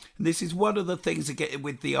clicked. And this is one of the things that get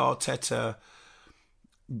with the Arteta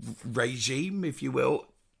regime, if you will.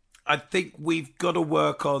 I think we've got to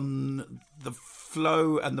work on the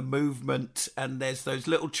flow and the movement, and there's those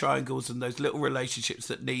little triangles and those little relationships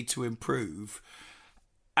that need to improve.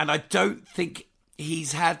 And I don't think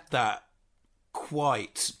he's had that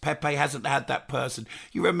quite. Pepe hasn't had that person.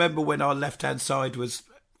 You remember when our left-hand side was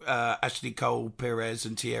Ashley Cole, Pires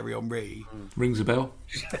and Thierry Henry? Rings a bell.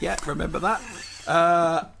 Yeah, remember that?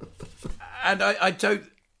 And I don't...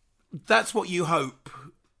 That's what you hope.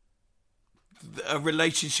 A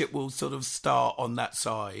relationship will sort of start on that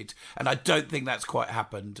side, and I don't think that's quite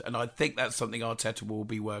happened, and I think that's something Arteta will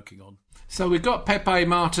be working on. So we've got Pepe,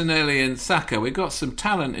 Martinelli and Saka. We've got some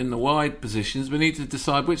talent in the wide positions. We need to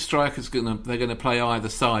decide which strikers they're going to play either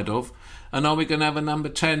side of, and are we going to have a number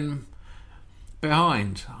 10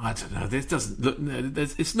 behind? I don't know. This doesn't look...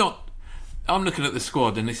 It's not... I'm looking at the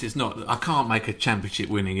squad, and this is not... I can't make a championship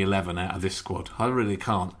winning 11 out of this squad. I really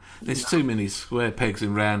can't. There's too many square pegs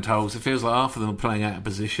in round holes. It feels like half of them are playing out of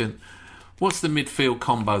position. What's the midfield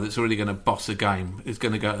combo that's really going to boss a game? Is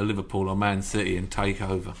going to go to Liverpool or Man City and take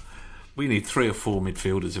over? We need 3 or 4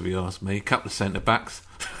 midfielders, if you ask me. A couple of centre-backs.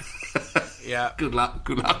 Yeah. Good luck,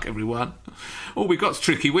 everyone. All we got's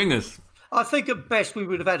tricky wingers. I think at best we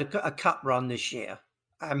would have had a cup run this year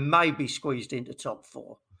and maybe squeezed into top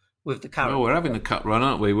 4. With the current. Well, we're having a cup run,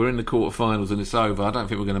 aren't we? We're in the quarterfinals and it's over. I don't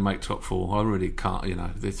think we're going to make top 4. I really can't.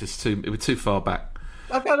 It's just we're too far back.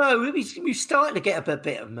 I don't know. We're starting to get a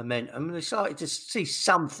bit of momentum. We're starting to see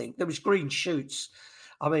something. There was green shoots.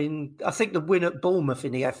 I mean, I think the win at Bournemouth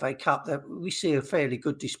in the FA Cup, that we see a fairly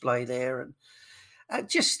good display there, and I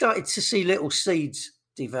just started to see little seeds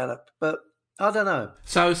develop. But I don't know.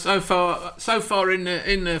 So far in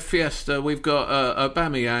the Fiesta, we've got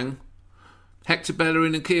Aubameyang, Hector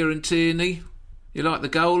Bellerin, and Kieran Tierney. You like the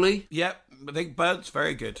goalie? Yep, I think Bernd's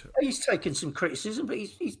very good. He's taken some criticism, but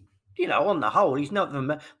he's on the whole, he's not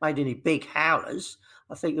made any big howlers.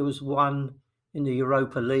 I think there was one in the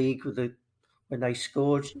Europa League when they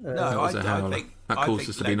scored. No, I think that caused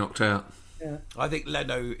us to be knocked out. Yeah. I think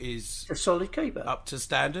Leno is a solid keeper, up to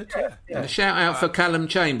standard. Yeah. And a shout out for Callum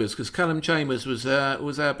Chambers, because Callum Chambers was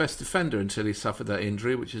our best defender until he suffered that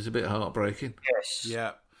injury, which is a bit heartbreaking. Yes.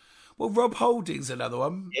 Yeah. Well, Rob Holding's another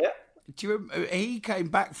one. Yeah. Do you remember? He came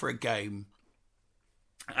back for a game.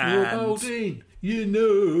 Rob Holding,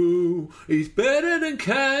 he's better than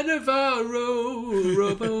Cannavaro.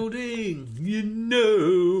 Rob Holding,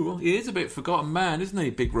 he is a bit forgotten man, isn't he,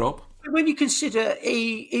 Big Rob? When you consider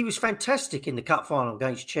he was fantastic in the cup final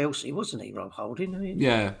against Chelsea, wasn't he, Rob Holding?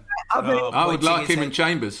 Yeah. I would like him in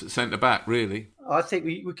Chambers at centre back, really. I think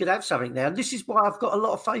we could have something there. And this is why I've got a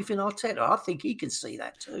lot of faith in Arteta. I think he can see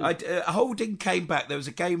that too. Holding came back. There was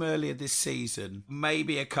a game earlier this season,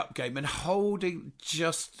 maybe a cup game, and Holding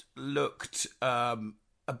just looked a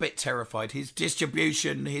bit terrified. His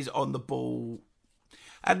distribution, his on the ball,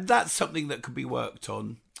 and that's something that could be worked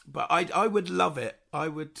on. But I would love it. I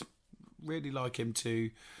would really like him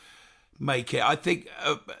to make it. I think,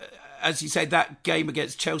 as you say, that game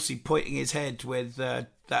against Chelsea, pointing his head with that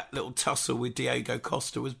little tussle with Diego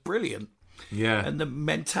Costa was brilliant. Yeah. And the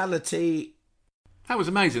mentality... That was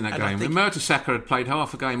amazing, that game. Mertesacker had played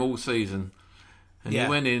half a game all season. And he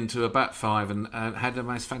went into a back five and had the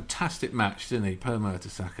most fantastic match, didn't he, per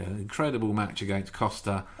Mertesacker? Incredible match against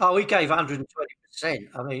Costa. Oh, he gave 120%.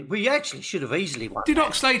 I mean, we actually should have easily won. Did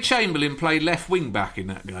Oxlade-Chamberlain play left wing back in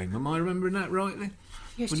that game? Am I remembering that rightly?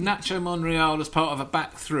 Yes, with Nacho Monreal as part of a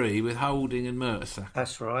back three with Holding and Mertesacker.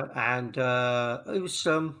 That's right. And it was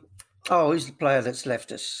who's the player that's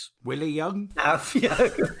left us? Willie Young? No, he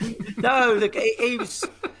was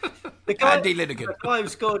the guy. Andy Linegan. The guy who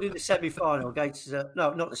scored in the semi-final against in the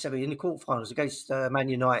quarterfinals against Man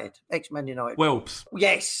United, ex-Man United. Welps.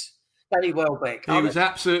 Yes, Danny Welbeck. He was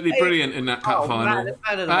absolutely brilliant in that cup final. Man of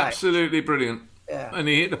the absolutely brilliant. Yeah. And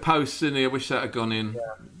he hit the post, didn't he? I wish that had gone in. Yeah.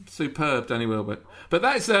 Superb, Danny Welbeck. But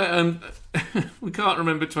that's we can't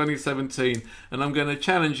remember 2017, and I'm going to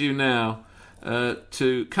challenge you now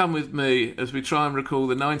to come with me as we try and recall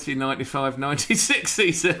the 1995-96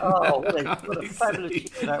 season. Oh, what a fabulous year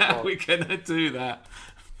that was. How are we going to do that?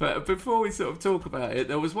 But before we sort of talk about it,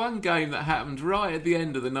 there was one game that happened right at the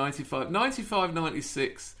end of the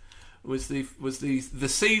 95-96 was the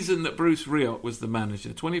season that Bruce Rioch was the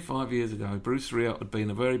manager. 25 years ago, Bruce Rioch had been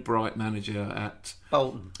a very bright manager at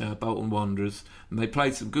Bolton Wanderers, and they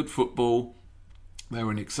played some good football. They were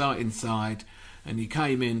an exciting side, and he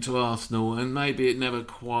came into Arsenal, and maybe it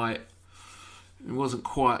wasn't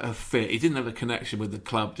quite a fit. He didn't have a connection with the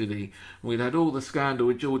club, did he? We'd had all the scandal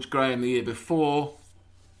with George Graham the year before,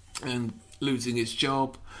 and losing his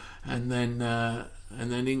job, and then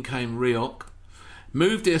in came Rioch.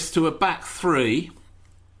 Moved us to a back three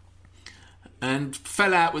and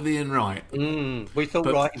fell out with Ian Wright. We thought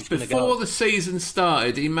Wright was going to go. Before the season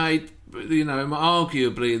started, he made,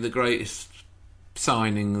 arguably the greatest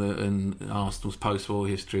signing in Arsenal's post-war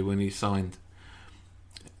history when he signed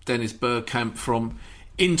Dennis Bergkamp from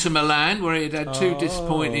Inter Milan, where he had two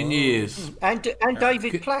disappointing years. And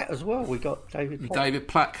David Platt as well. We got David Platt. David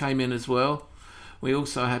Platt came in as well. We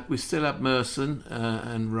still had Merson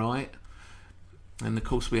and Wright. And of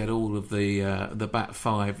course, we had all of the back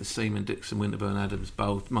five: the Seaman, Dixon, Winterburn, Adams,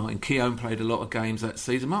 Bolt. Martin Keown played a lot of games that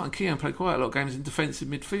season. Martin Keown played quite a lot of games in defensive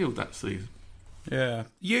midfield that season. Yeah,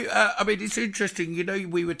 it's interesting.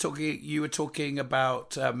 You were talking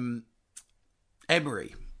about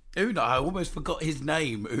Emery. Unai, I almost forgot his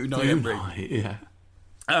name. Unai Emery. Yeah.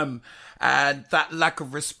 And that lack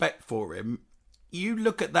of respect for him. You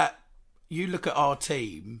look at that. You look at our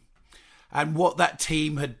team, and what that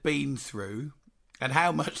team had been through. And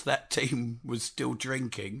how much that team was still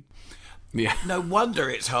drinking. Yeah. No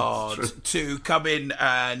wonder it's hard to come in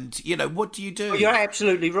and, what do you do? Well, you're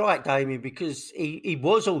absolutely right, Damien, because he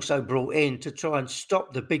was also brought in to try and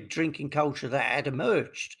stop the big drinking culture that had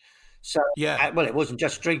emerged. So, it wasn't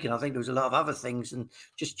just drinking. I think there was a lot of other things, and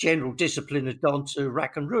just general discipline had gone to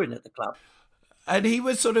rack and ruin at the club. And he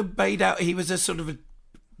was sort of made out, he was a sort of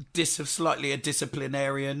slightly a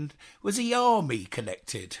disciplinarian. Was he army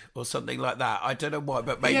connected or something like that? I don't know why,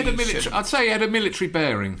 but maybe I'd say he had a military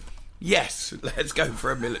bearing. Yes, let's go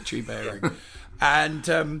for a military bearing.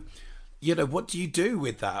 And what do you do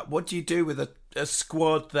with that? What do you do with a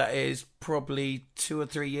squad that is probably 2 or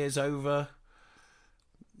 3 years over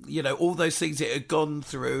all those things it had gone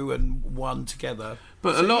through and won together.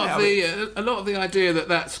 But a lot of the idea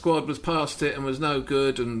that squad was past it and was no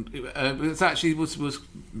good, and it actually was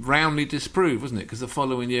roundly disproved, wasn't it? Because the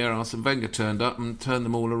following year, Arsene Wenger turned up and turned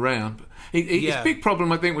them all around. His big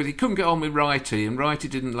problem, I think, was he couldn't get on with Wrighty, and Wrighty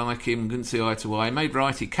didn't like him, couldn't see eye to eye. He made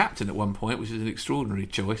Wrighty captain at one point, which is an extraordinary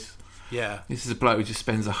choice. Yeah, this is a bloke who just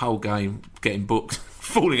spends the whole game getting booked,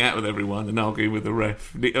 falling out with everyone, and arguing with the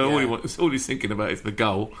ref. All he's thinking about is the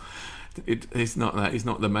goal. He's not that. He's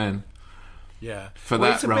not the man. Yeah, for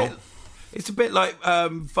that role. It's a bit like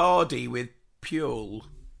Vardy with Puel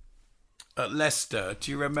at Leicester.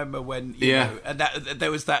 Do you remember when? You know, and that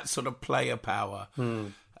there was that sort of player power,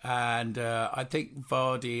 and I think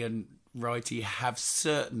Vardy and Wrighty have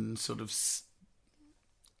certain sort of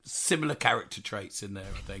similar character traits in there,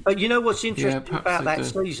 I think. But you know what's interesting about that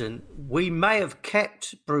season? We may have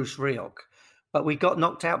kept Bruce Rioch, but we got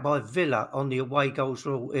knocked out by Villa on the away goals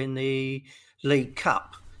rule in the League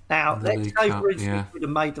Cup. Now, let's say, for instance, we'd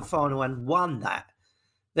have made the final and won that.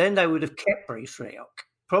 Then they would have kept Bruce Rioch.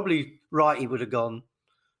 Probably Wrighty would have gone,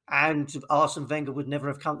 and Arsene Wenger would never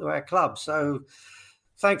have come to our club. So,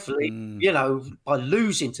 thankfully, by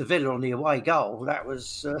losing to Villa on the away goal, that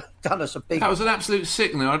was done us a big... That was an absolute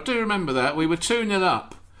sickener. I do remember that. We were 2-0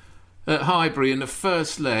 up at Highbury in the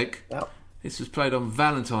first leg. Yep. This was played on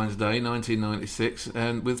Valentine's Day, 1996,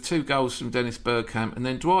 and with 2 goals from Dennis Bergkamp, and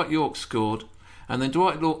then Dwight Yorke scored, and then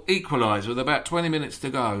Dwight Yorke equalised with about 20 minutes to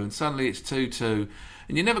go, and suddenly it's 2-2.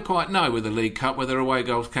 And you never quite know with the League Cup whether away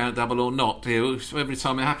goals count double or not. Every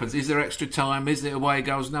time it happens, is there extra time? Is it away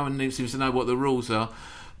goals? No one seems to know what the rules are.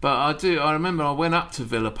 But I remember I went up to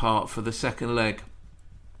Villa Park for the second leg,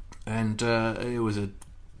 and it was a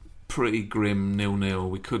pretty grim 0-0.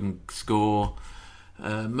 We couldn't score.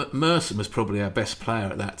 Merson was probably our best player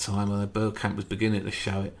at that time. Bergkamp was beginning to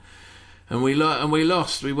show it. And we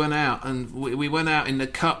lost. We went out, and we went out in the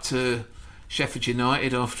cup to Sheffield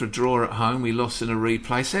United after a draw at home. We lost in a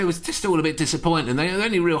replay, so it was just all a bit disappointing. The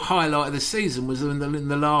only real highlight of the season was in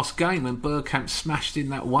the last game when Bergkamp smashed in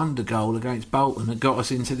that wonder goal against Bolton and got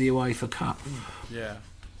us into the UEFA Cup. Yeah,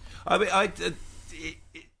 I mean,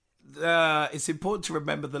 it's important to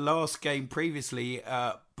remember the last game previously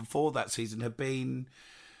before that season had been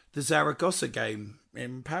the Zaragoza game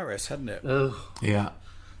in Paris, hadn't it? Oh, yeah.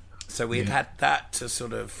 So we had that to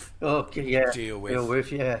sort of deal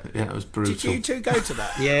with. Yeah, it was brutal. Did you two go to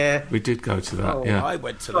that? Yeah. We did go to that, I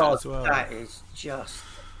went to that as well. That is just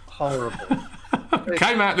horrible.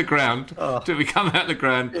 Came out the ground. Did we come out the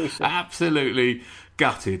ground? Absolutely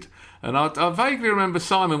gutted. And I vaguely remember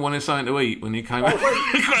Simon wanting something to eat when he came out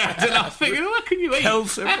the ground. And I was thinking, how can you eat? How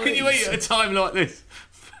can you eat at a time like this?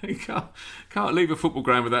 You can't leave a football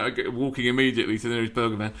ground without walking immediately to the nearest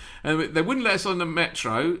burger van. And they wouldn't let us on the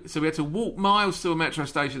metro, so we had to walk miles to a metro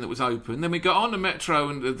station that was open. Then we got on the metro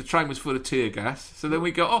and the train was full of tear gas. So then we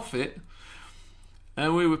got off it,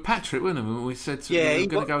 and we were with Patrick, weren't we? And we said we were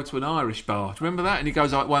going to go to an Irish bar. Do you remember that? And he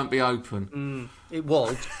goes, it won't be open. It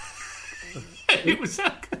was. It was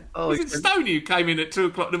it Stoney who came in at 2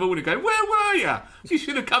 o'clock in the morning going, where were you? You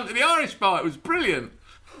should have come to the Irish bar. It was brilliant.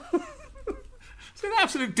 It's an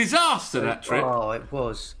absolute disaster, that trip. Oh, it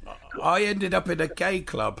was. I ended up in a gay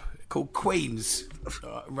club called Queen's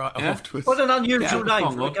afterwards. What an unusual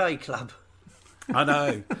name for a gay club. I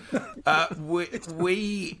know. I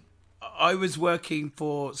was working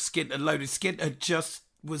for Skint and Loaded. Skint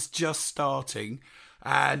was just starting,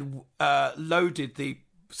 and Loaded, the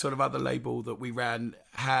sort of other label that we ran,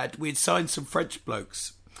 we'd signed some French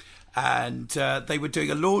blokes, and they were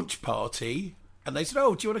doing a launch party. And they said, do you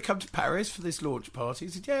want to come to Paris for this launch party? I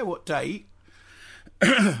said, yeah, what date?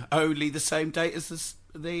 Only the same date as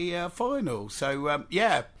the final. So,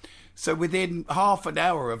 So within half an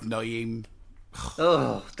hour of Naeem...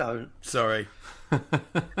 Oh, don't. Sorry. Hang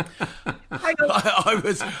on.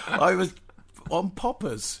 I was on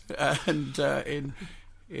poppers and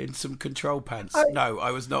in some control pants. No,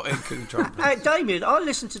 I was not in control pants. Damien, I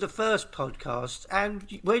listened to the first podcast, and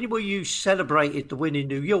when you celebrated the win in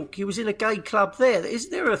New York, you was in a gay club there. Is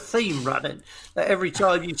there a theme running that every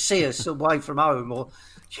time you see us away from home, or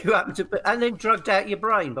you happen to be, and then drugged out your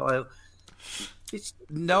brain by...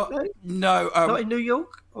 No, not in New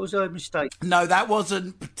York? Or was I mistaken? No, that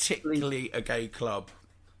wasn't particularly a gay club.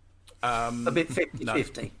 A bit 50-50. No.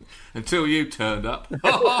 Until you turned up.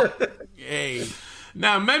 Yay.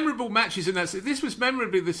 Now, memorable matches in that. This was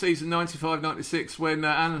memorably the season 95-96 when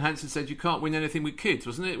Alan Hansen said you can't win anything with kids,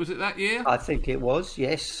 wasn't it? Was it that year? I think it was,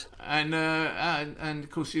 yes. And of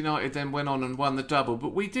course United then went on and won the double.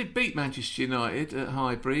 But we did beat Manchester United at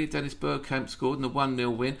Highbury. Dennis Bergkamp scored in the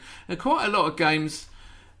 1-0 win. And quite a lot of games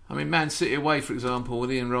I mean, Man City away, for example,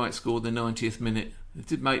 with Ian Wright scored the 90th minute. It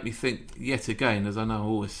did make me think yet again, as I know I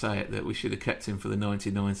always say it, that we should have kept him for the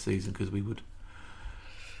 99 season because we would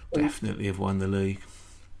definitely have won the league.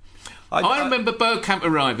 I remember Bergkamp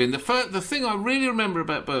arriving. The thing I really remember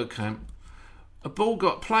about Bergkamp, a ball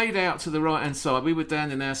got played out to the right-hand side. We were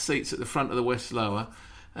down in our seats at the front of the West Lower,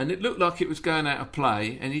 and it looked like it was going out of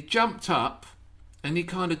play, and he jumped up and he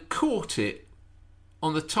kind of caught it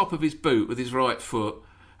on the top of his boot with his right foot,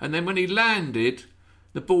 and then when he landed,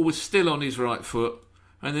 the ball was still on his right foot,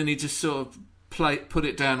 and then he just sort of put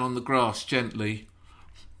it down on the grass gently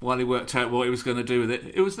while he worked out what he was going to do with it.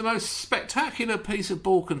 It was the most spectacular piece of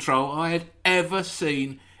ball control I had ever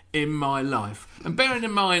seen in my life. And bearing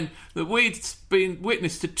in mind that we'd been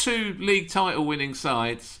witness to 2 league title winning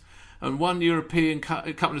sides and 1 European Cup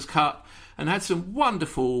Cup, and had some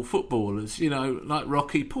wonderful footballers, you know, like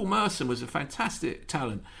Rocky. Paul Merson was a fantastic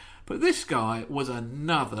talent. But this guy was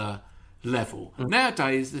another level.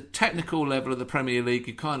 Nowadays, the technical level of the Premier League,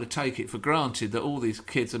 you kind of take it for granted that all these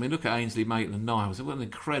kids, I mean, look at Ainsley Maitland-Niles, what an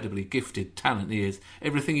incredibly gifted talent he is.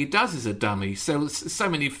 Everything he does is a dummy. So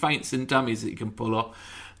many feints and dummies that he can pull off.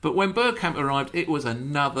 But when Bergkamp arrived, it was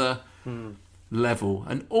another level.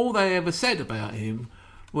 And all they ever said about him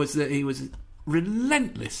was that he was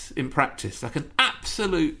relentless in practice, like an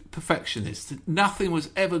absolute perfectionist. Nothing was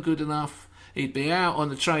ever good enough. He'd be out on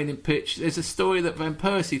the training pitch. There's a story that Van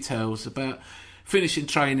Persie tells about finishing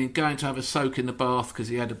training, going to have a soak in the bath because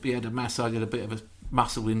he had a massage, he had a bit of a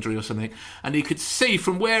muscle injury or something, and he could see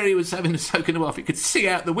from where he was having a soak in the bath, he could see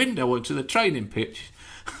out the window onto the training pitch.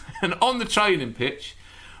 And on the training pitch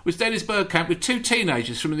was Dennis Bergkamp with 2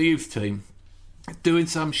 teenagers from the youth team doing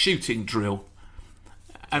some shooting drill.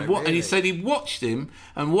 And he said he watched him,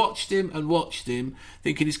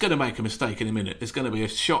 thinking he's going to make a mistake in a minute. There's going to be a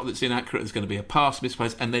shot that's inaccurate. There's going to be a pass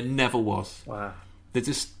misplaced, and there never was. Wow!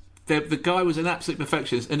 The guy was an absolute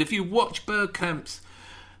perfectionist. And if you watch Bergkamp's,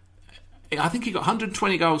 I think he got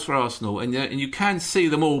 120 goals for Arsenal, and you can see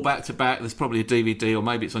them all back to back. There's probably a DVD, or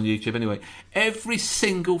maybe it's on YouTube. Anyway, every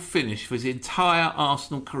single finish for his entire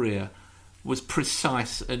Arsenal career was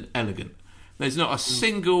precise and elegant. There's not a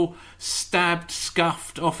single stabbed,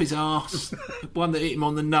 scuffed off his arse, one that hit him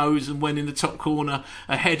on the nose and went in the top corner,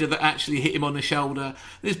 a header that actually hit him on the shoulder.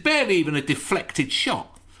 There's barely even a deflected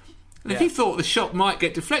shot. And if he thought the shot might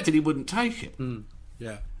get deflected, he wouldn't take it.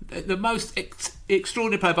 Yeah. The most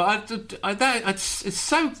extraordinary player. But it's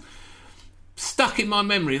so stuck in my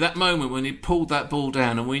memory, that moment when he pulled that ball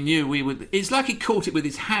down and we knew we would... It's like he caught it with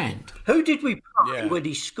his hand. Who did we play when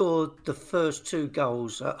he scored the first 2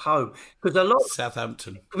 goals at home?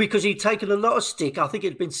 Southampton. Because he'd taken a lot of stick. I think it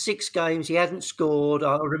had been 6 games. He hadn't scored.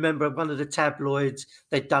 I remember one of the tabloids,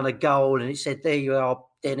 they'd done a goal and it said, "There you are,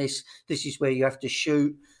 Dennis. This is where you have to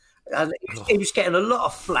shoot." And he was getting a lot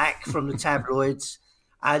of flack from the tabloids.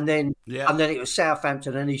 And then it was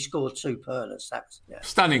Southampton, and he scored 2 purlers.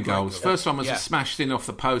 Stunning goals. First one was a smashed in off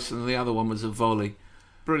the post, and the other one was a volley.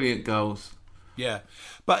 Brilliant goals. Yeah,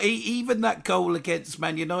 but even that goal against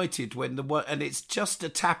Man United, and it's just a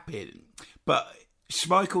tap in, but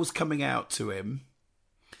Schmeichel's coming out to him,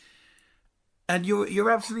 and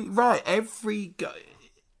you're absolutely right.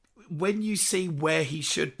 When you see where he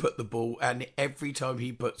should put the ball, and every time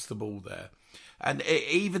he puts the ball there, and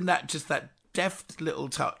even that deft little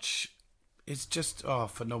touch is just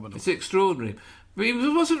phenomenal. It's extraordinary. But he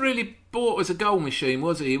wasn't really bought as a goal machine,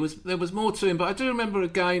 was he? There was more to him. But I do remember a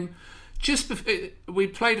game just before, we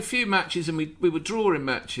played a few matches and we were drawing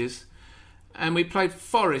matches, and we played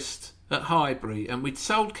Forest at Highbury, and we'd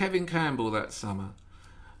sold Kevin Campbell that summer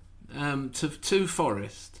to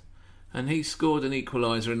Forest, and he scored an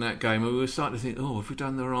equaliser in that game, and we were starting to think, have we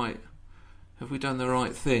done the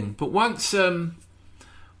right thing? But once Wrighty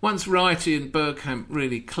and Bergkamp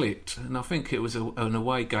really clicked, and I think it was an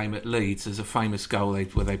away game at Leeds, there's a famous goal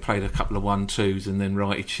where they played a couple of 1-2s and then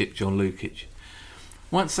Wrighty chipped John Lukic.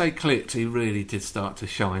 Once they clicked, he really did start to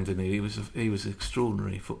shine, didn't he? He was an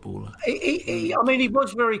extraordinary footballer. He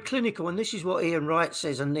was very clinical, and this is what Ian Wright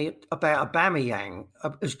says about Aubameyang.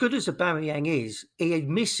 As good as Aubameyang is, he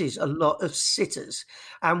misses a lot of sitters,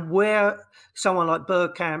 and where someone like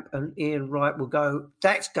Bergkamp and Ian Wright will go,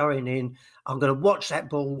 that's going in. I'm going to watch that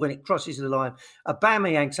ball when it crosses the line.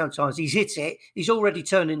 Aubameyang, sometimes he's hit it, he's already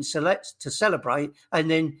turned in to celebrate,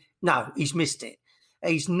 and then, no, he's missed it.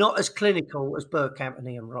 He's not as clinical as Bergkamp and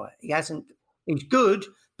Ian Wright. He's good,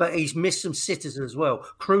 but he's missed some sitters as well,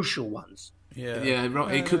 crucial ones. Yeah,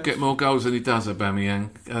 right. He could get more goals than he does, Aubameyang.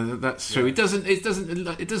 That's true. Yeah.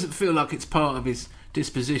 It doesn't feel like it's part of his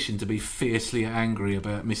disposition to be fiercely angry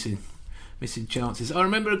about missing chances. I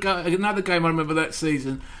remember another game I remember that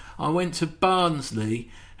season. I went to Barnsley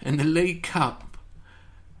in the League Cup,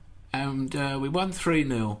 and we won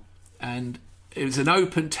 3-0, and it was an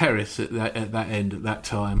open terrace at that end at that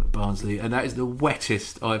time at Barnsley, and that is the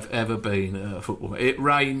wettest I've ever been at a football match. It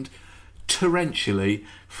rained torrentially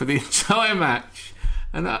for the entire match,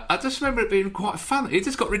 and I just remember it being quite fun. It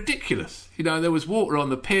just got ridiculous. There was water on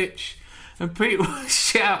the pitch, and people were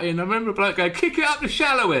shouting. I remember a bloke going, "Kick it up the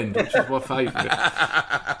shallow end," which was my favourite.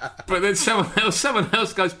 But then someone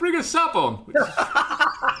else goes, "Bring a sub on."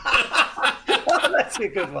 That's a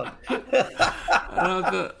good one.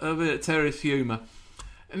 A bit of terrace humour.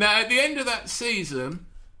 Now, at the end of that season,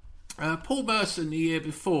 Paul Merson the year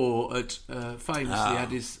before had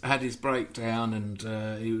famously had his breakdown, and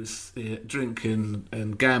he was drinking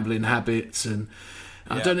and gambling habits, and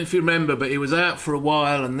I don't know if you remember, but he was out for a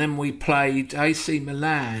while, and then we played AC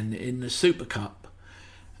Milan in the Super Cup.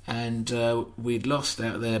 And we'd lost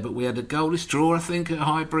out there, but we had a goalless draw, I think, at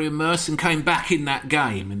Highbury, and Merson came back in that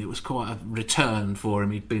game, and it was quite a return for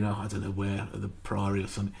him. He'd been, I don't know where, at the Priory or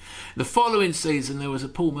something. The following season, there was a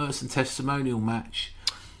Paul Merson testimonial match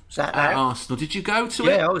at Arsenal. Did you go to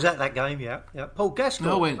it? Yeah, I was at that game, yeah. Paul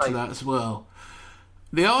Gascoigne. I went to that as well.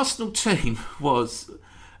 The Arsenal team was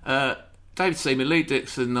David Seaman, Lee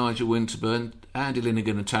Dixon, Nigel Winterburn, Andy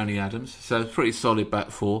Linnigan and Tony Adams, so pretty solid back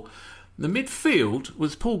four. The midfield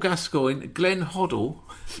was Paul Gascoigne, Glenn Hoddle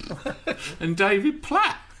and David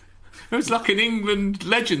Platt. It was like an England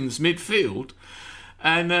legends midfield.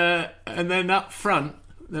 And then up front,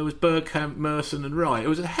 there was Bergkamp, Merson and Wright. It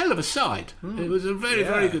was a hell of a side. It was a very,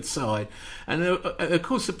 very good side. And of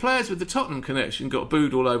course, the players with the Tottenham connection got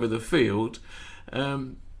booed all over the field.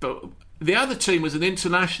 But the other team was an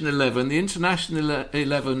international 11. The international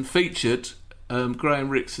 11 featured Graham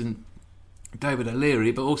Ricks and David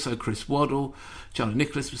O'Leary, but also Chris Waddle, Charlie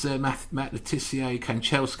Nicholas was there, Matt Le Tissier,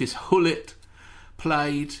 Kanchelskis, Hullet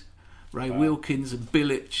played, Ray Wilkins and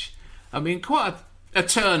Bilic. I mean, quite a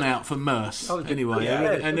turnout for Merce, anyway.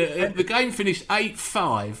 Yeah. And the game finished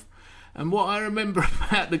 8-5, and what I remember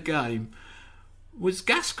about the game was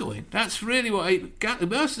Gascoigne. That's really what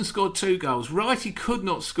Merson scored 2 goals. Wrighty could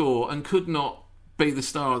not score and could not be the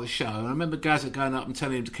star of the show. I remember Gazza going up and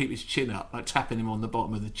telling him to keep his chin up, like tapping him on the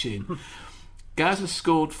bottom of the chin. Gazza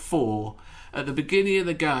scored 4. At the beginning of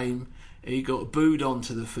the game, he got booed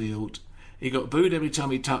onto the field. He got booed every time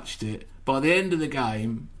he touched it. By the end of the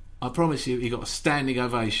game, I promise you, he got a standing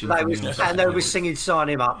ovation. They were singing "Sign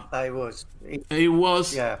Him Up." He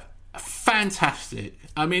was fantastic.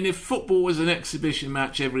 I mean, if football was an exhibition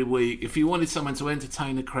match every week, if you wanted someone to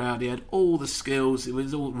entertain a crowd, he had all the skills. It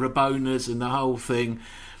was all Rabonas and the whole thing.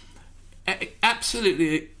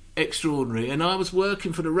 Absolutely extraordinary. And I was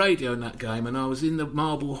working for the radio in that game, and I was in the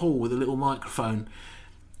Marble Hall with a little microphone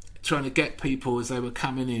trying to get people as they were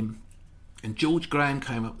coming in. And George Graham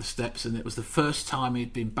came up the steps, and it was the first time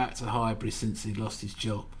he'd been back to Highbury since he'd lost his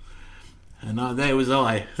job. And there was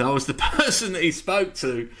I. I was the person that he spoke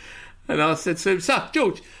to. And I said to him, "Sir,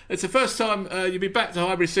 George, it's the first time you've been back to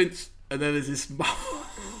Highbury since..." And then there's this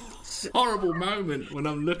horrible moment when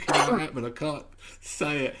I'm looking at him, but I can't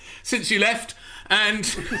say it. "Since you left." And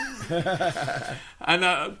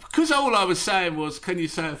because all I was saying was, "Can you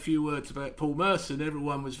say a few words about Paul Merson?"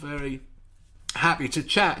 Everyone was very happy to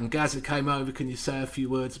chat, and Gazza came over, "Can you say a few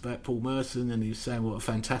words about Paul Merson?" And he was saying what a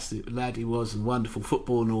fantastic lad he was and wonderful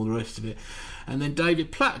football and all the rest of it. And then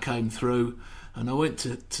David Platt came through, and I went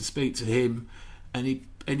to speak to him, and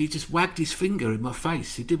he just wagged his finger in my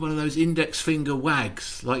face. He did one of those index finger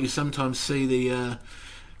wags, like you sometimes see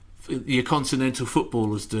your continental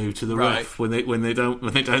footballers do to the ref when they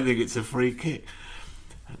don't think it's a free kick.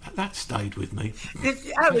 That stayed with me.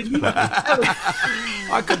 Alan,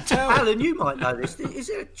 I could tell. Alan, you might know this. Is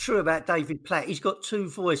it true about David Platt? He's got 2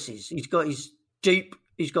 voices. He's got a deep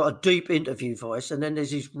interview voice, and then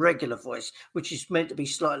there's his regular voice, which is meant to be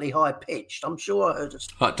slightly high pitched. I'm sure I heard it.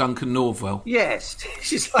 Like Duncan Norvell. Yes,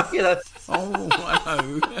 she's like, you know. Oh, I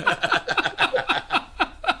know.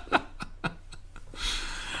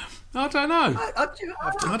 I don't know. I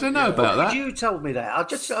don't know about that. You told me that. I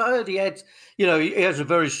heard he had, he has a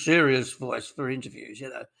very serious voice for interviews,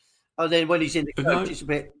 And then when he's in the coach, it's a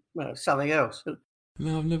bit something else.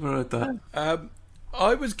 No, I've never heard that.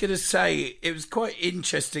 I was going to say it was quite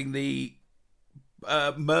interesting, the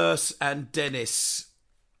Merce and Dennis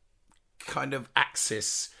kind of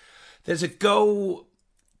axis. There's a goal.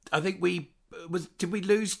 I think did we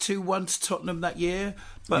lose 2-1 to Tottenham that year?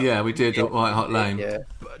 But yeah, we did at White Hart Lane. Yeah.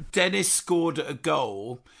 Dennis scored a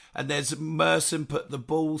goal, and there's Merson put the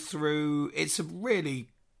ball through. It's a really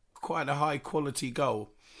quite a high quality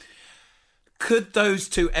goal. Could those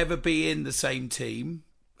two ever be in the same team?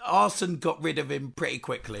 Arsene got rid of him pretty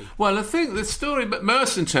quickly. Well, I think the story that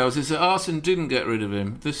Merson tells is that Arsene didn't get rid of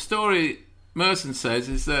him. The story Merson says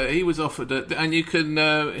is that he was offered, and you can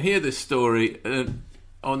hear this story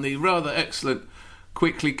on the rather excellent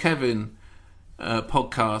Quickly Kevin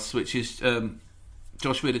podcast, which is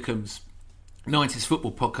Josh Widdicombe's 90s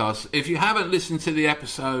football podcast. If you haven't listened to the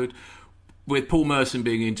episode with Paul Merson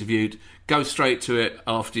being interviewed, go straight to it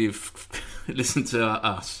after you've listened to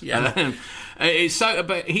us. Yeah.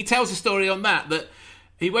 But he tells a story on that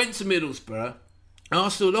he went to Middlesbrough.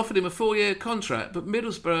 Arsenal offered him a 4-year contract, but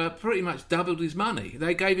Middlesbrough pretty much doubled his money.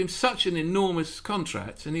 They gave him such an enormous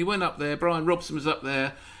contract, and he went up there. Brian Robson was up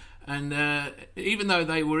there, and even though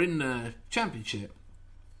they were in the Championship,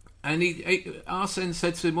 and Arsene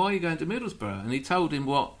said to him, "Why are you going to Middlesbrough?" And he told him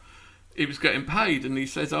what he was getting paid, and he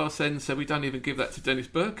says, Arsene said, "We don't even give that to Dennis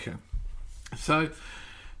Bergkamp." So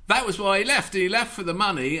that was why he left. He left for the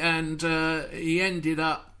money, and he ended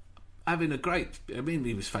up having a great... I mean,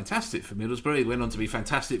 he was fantastic for Middlesbrough. He went on to be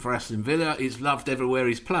fantastic for Aston Villa. He's loved everywhere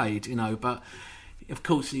he's played, but of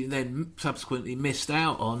course he then subsequently missed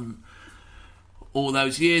out on all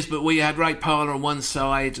those years. But we had Ray Parlour on one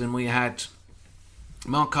side, and we had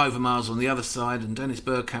Mark Overmars on the other side, and Dennis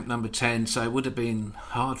Bergkamp number 10, so it would have been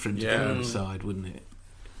hard for him to get on the side, wouldn't it?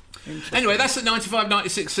 Anyway, that's the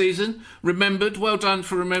 95-96 season. Remembered. Well done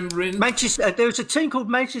for remembering. Manchester. There was a team called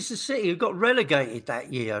Manchester City who got relegated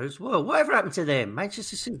that year as well. Whatever happened to them?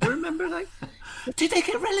 Manchester City. Do you remember that? Did they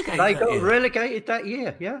get relegated? They got relegated that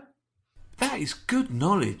year. Yeah. That is good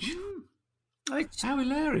knowledge. How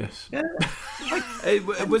hilarious! Yeah.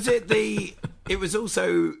 Was it the? It was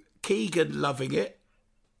also Keegan loving it.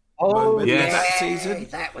 Oh, yes. That season.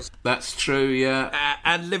 That's true, yeah.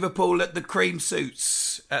 And Liverpool at the cream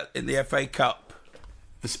suits in the FA Cup.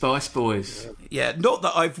 The Spice Boys. Yeah, not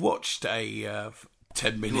that I've watched a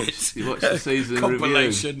 10 minutes. You watched the season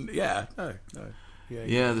compilation. review. Yeah, no.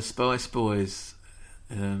 Yeah, the Spice Boys.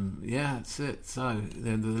 Yeah, that's it. So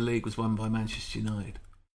the league was won by Manchester United.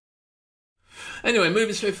 Anyway,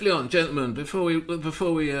 moving swiftly on, gentlemen. Before we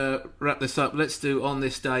wrap this up, let's do on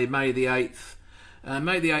this day, May the 8th.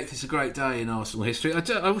 May the 8th is a great day in Arsenal history.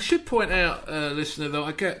 I should point out, listener, that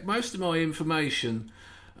I get most of my information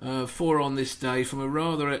for on this day from a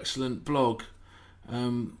rather excellent blog,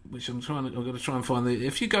 which I'm going to try and find.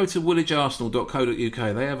 If you go to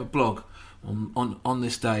woolwichearsenal.co.uk, they have a blog on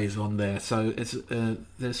this day is on there. So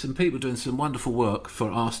there's some people doing some wonderful work for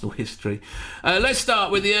Arsenal history. Let's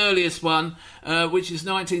start with the earliest one, which is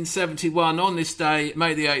 1971. On this day,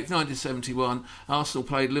 May the 8th, 1971, Arsenal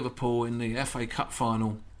played Liverpool in the FA Cup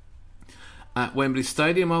final at Wembley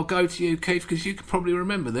Stadium. I'll go to you, Keith, because you can probably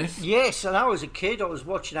remember this. Yes, and I was a kid. I was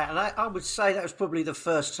watching that, and I would say that was probably the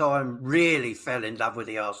first time really fell in love with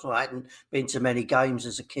the Arsenal. I hadn't been to many games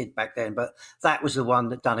as a kid back then, but that was the one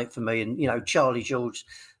that done it for me. And, Charlie George,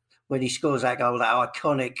 when he scores that goal, that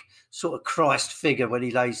iconic sort of Christ figure when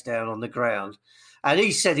he lays down on the ground. And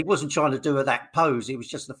he said he wasn't trying to do that pose. It was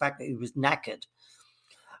just the fact that he was knackered.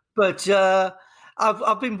 But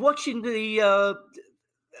I've been watching the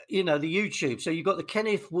YouTube. So you've got the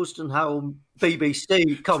Kenneth Wolstenholme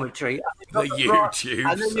BBC commentary. The YouTube,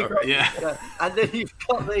 and then you've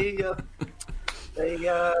got the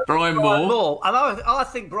Brian Moore. And I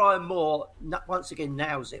think Brian Moore once again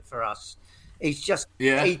nails it for us. He's just,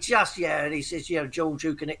 and he says, George,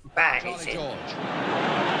 who can it bang? Charlie George.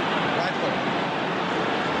 Bradford.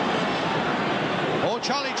 Oh,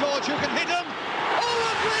 Charlie George, who can hit him? Oh,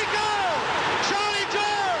 Rodrigo! Charlie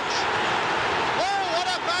George! Oh, what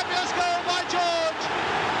a fabulous goal by George!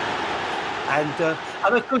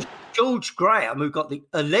 And of course, George Graham, who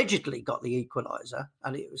allegedly got the equaliser,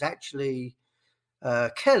 and it was actually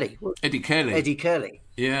Kelly. Eddie Kelly.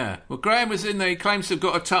 Yeah. Well, Graham was in there. He claims to have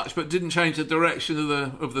got a touch, but didn't change the direction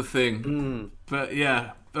of the thing. But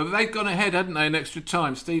yeah. But they'd gone ahead, hadn't they, in extra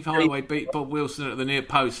time? Steve Highway beat Bob Wilson at the near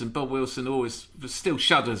post, and Bob Wilson always still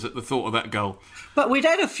shudders at the thought of that goal. But we'd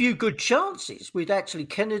had a few good chances.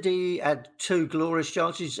 Kennedy had 2 glorious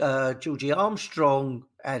chances. Georgie Armstrong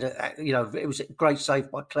had, it was a great save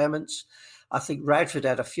by Clements. I think Radford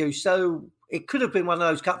had a few. So it could have been one of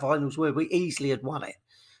those cup finals where we easily had won it.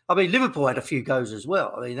 I mean, Liverpool had a few goes as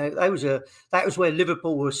well. I mean, that was where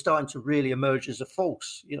Liverpool were starting to really emerge as a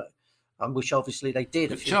force, which obviously they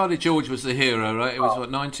did. Charlie George was the hero, right? He was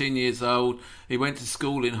 19 years old. He went to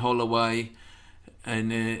school in Holloway,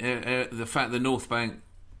 and the fact the North Bank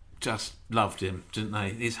just loved him, didn't they?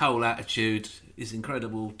 His whole attitude, his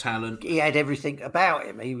incredible talent. He had everything about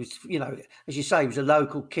him. He was, as you say, he was a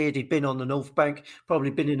local kid. He'd been on the North Bank, probably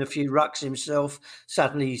been in a few rucks himself.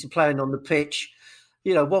 Suddenly he's playing on the pitch.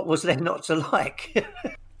 What was there not to like?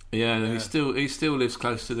 Yeah, and he still lives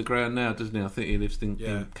close to the ground now, doesn't he? I think he lives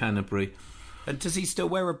in Canterbury. And does he still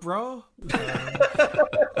wear a bra?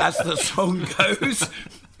 As the song goes.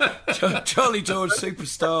 Charlie George,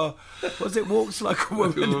 superstar. Was it walks like a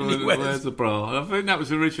woman and he wears a bra? I think that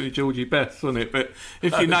was originally Georgie Best, wasn't it? But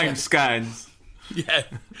if your name scans... Yeah.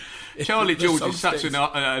 Charlie George is such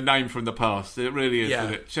a name from the past. It really is,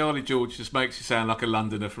 isn't it? Charlie George just makes you sound like a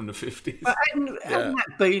Londoner from the 50s. But hadn't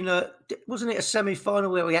that been, wasn't it a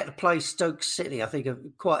semi-final where we had to play Stoke City, I think,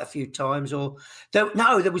 quite a few times? Or there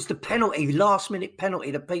was the penalty, last-minute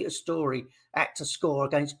penalty that Peter Storey had to score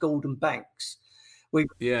against Gordon Banks.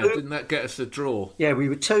 Didn't that get us a draw? Yeah, we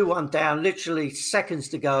were 2-1 down, literally seconds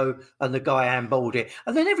to go, and the guy handballed it.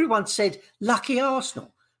 And then everyone said, lucky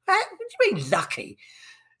Arsenal. What do you mean lucky?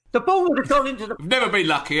 The ball would have gone into the... We've never been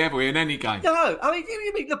lucky, have we, in any game? No, I mean,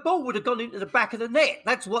 you mean the ball would have gone into the back of the net.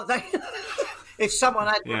 That's what they... If someone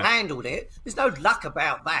had handled it, there's no luck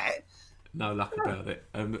about that. No luck about it.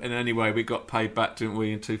 And anyway, we got paid back, didn't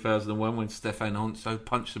we, in 2001 when Stefan Honso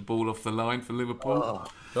punched the ball off the line for Liverpool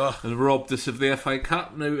and robbed us of the FA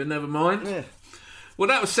Cup. No, never mind. Yeah. Well,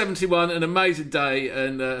 that was 71, an amazing day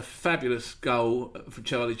and a fabulous goal from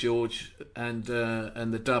Charlie George and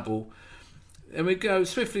the double. And we go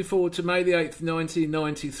swiftly forward to May the 8th,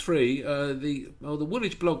 1993. The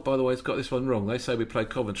Woolwich blog, by the way, has got this one wrong. They say we played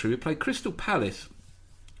Coventry. We played Crystal Palace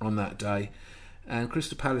on that day, and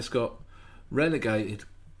Crystal Palace got relegated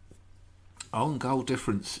on goal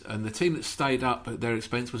difference, and the team that stayed up at their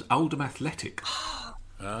expense was Oldham Athletic.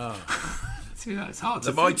 It's hard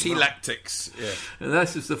the mighty Lactics. Yeah. And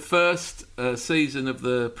this is the first season of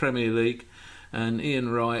the Premier League, and Ian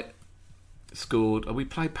Wright scored. We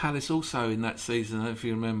played Palace also in that season. I don't know if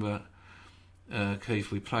you remember,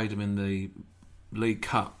 Keith. We played them in the League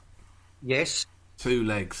Cup. Yes. 2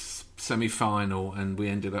 legs, semi-final, and we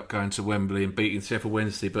ended up going to Wembley and beating Sheffield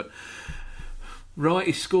Wednesday. But Wright,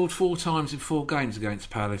 he scored 4 times in 4 games against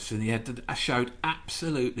Palace, and he showed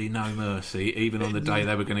absolutely no mercy, even on the day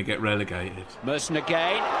they were going to get relegated. Merson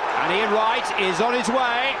again, and Ian Wright is on his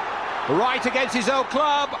way. Wright against his old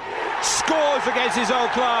club, scores against his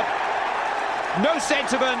old club. No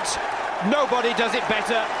sentiment, nobody does it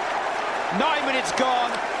better. 9 minutes gone,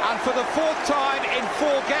 and for the 4th time in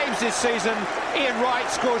 4 games this season, Ian Wright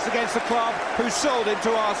scores against the club who sold him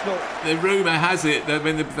to Arsenal. The rumour has it that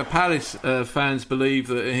the Palace fans believe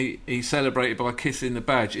that he celebrated by kissing the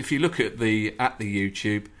badge. If you look at the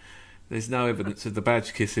YouTube, there's no evidence of the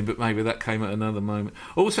badge kissing, but maybe that came at another moment.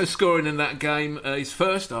 Also scoring in that game, his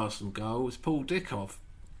first Arsenal goal was Paul Dickov.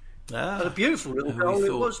 And a beautiful little goal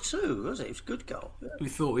it was too, wasn't it? It was a good goal. Yeah. We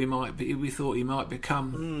thought he might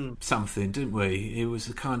become something, didn't we? He was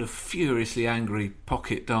a kind of furiously angry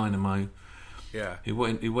pocket dynamo. Yeah. He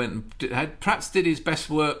went and did his best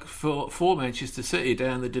work for Manchester City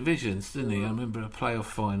down the divisions, didn't he? I remember a playoff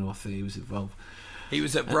final. I think he was involved. He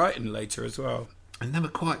was at Brighton later as well, and never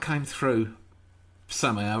quite came through.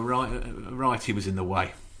 Somehow, right, he was in the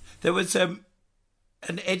way. There was an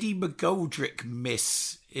Eddie McGoldrick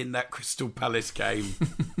miss in that Crystal Palace game.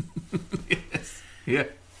 Yes. Yeah.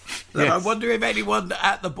 Yes. I wonder if anyone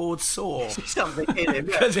at the board saw something in him.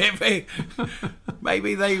 Because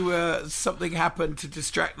maybe something happened to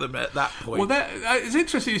distract them at that point. Well, it's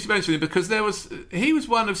interesting you should mention it, because he was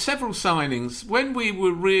one of several signings when we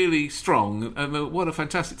were really strong. What a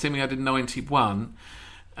fantastic team we had in '91.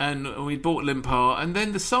 And we bought Limpar, and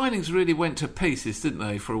then the signings really went to pieces, didn't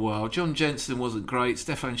they, for a while? John Jensen wasn't great,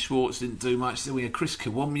 Stefan Schwartz didn't do much, then we had Chris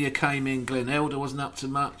Kiwomya came in, Glenn Elder wasn't up to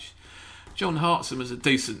much, John Hartson was a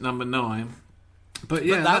decent number 9. But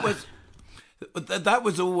yeah, that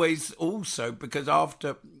was always also because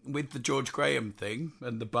after, with the George Graham thing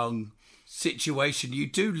and the Bung situation, you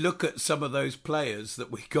do look at some of those players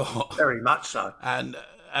that we got. Very much so.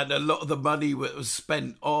 And a lot of the money was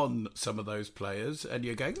spent on some of those players, and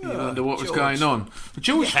you're going, you wonder what was going on. But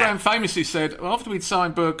George Graham famously said, after we'd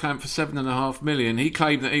signed Bergkamp for $7.5 million, he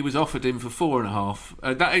claimed that he was offered him for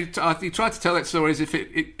 $4.5. He tried to tell that story as if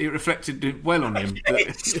it reflected well on him.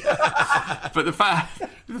 But the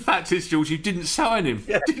fact is, George, you didn't sign him,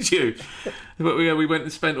 did you? But we went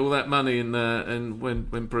and spent all that money, and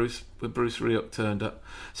when Bruce Rioch turned up.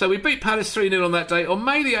 So we beat Palace 3-0 on that day. On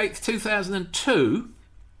May the 8th, 2002...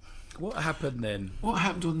 What happened then? What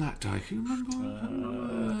happened on that day? Can you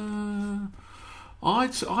remember? I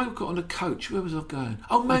got on a coach. Where was I going?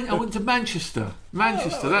 Oh, I went to Manchester.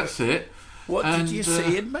 That's it. What did you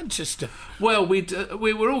see in Manchester? Well,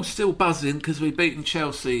 we were all still buzzing because we'd beaten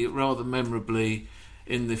Chelsea rather memorably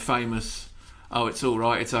in the famous it's all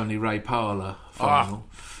right, it's only Ray Parlour final.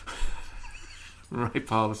 Ray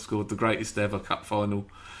Parlour scored the greatest ever cup final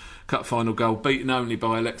cup final goal, beaten only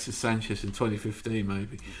by Alexis Sanchez in 2015,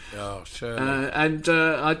 maybe. Oh, sure. And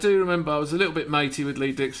I do remember I was a little bit matey with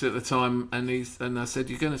Lee Dixon at the time, and I said,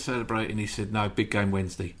 "You're going to celebrate?" And he said, "No, big game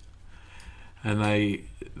Wednesday." And they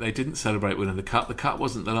didn't celebrate winning the cup. The cup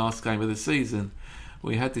wasn't the last game of the season.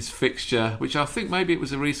 We had this fixture, which I think maybe it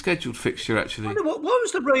was a rescheduled fixture, actually. I wonder what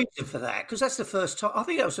was the reason for that? Because that's the first time. I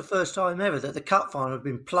think that was the first time ever that the cup final had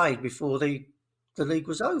been played before the league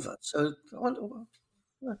was over. So I wonder.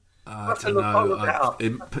 I don't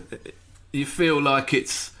know. You feel like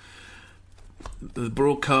it's the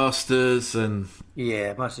broadcasters and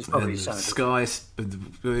it's probably and Sky,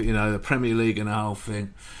 the Premier League and the whole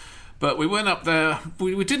thing. But we went up there.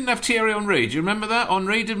 We didn't have Thierry Henry. Do you remember that?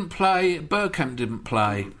 Henry didn't play. Bergkamp didn't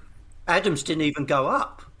play. Adams didn't even go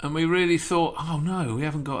up. And we really thought, oh no, we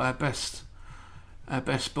haven't got our best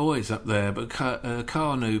boys up there. But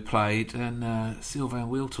Carnu played, and Sylvain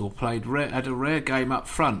Wiltord played. Had a rare game up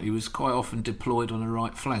front. He was quite often deployed on the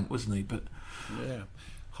right flank, wasn't he? But yeah.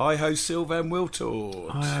 Hi ho, Sylvain Wiltord.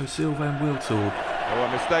 Hi ho, Sylvain Wiltord. Oh,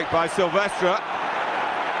 a mistake by Silvestre.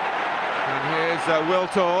 And here's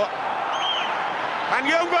Wiltord. And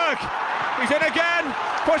Ljungberg, he's in again,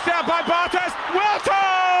 pushed out by Bartes,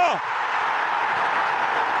 Wiltord!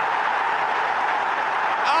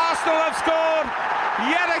 Arsenal have scored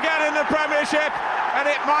yet again in the Premiership, and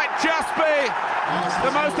it might just be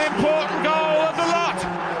the most important goal of the lot.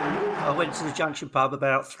 I went to the Junction pub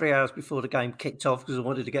about 3 hours before the game kicked off because I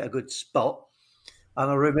wanted to get a good spot. And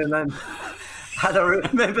I remember...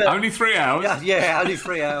 Only 3 hours? Yeah, only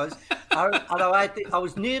 3 hours. I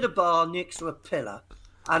was near the bar next to a pillar,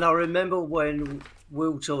 and I remember when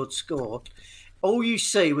Wiltord scored, all you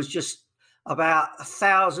see was just about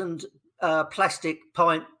 1,000 plastic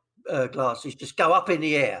pint glasses just go up in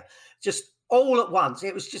the air, just all at once.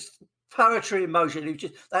 It was just poetry in motion.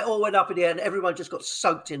 They all went up in the air, and everyone just got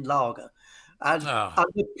soaked in lager. And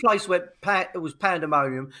the place went, it was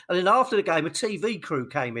pandemonium. And then after the game, a TV crew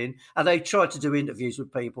came in and they tried to do interviews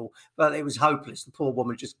with people, but it was hopeless. The poor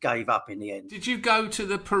woman just gave up in the end. Did you go to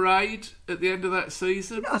the parade at the end of that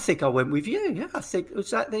season? I think I went with you. Yeah, I think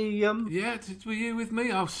was that the. Yeah, were you with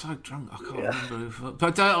me? I was so drunk, I can't remember.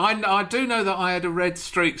 But I do know that I had a red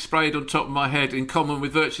streak sprayed on top of my head in common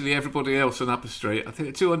with virtually everybody else on Upper Street. I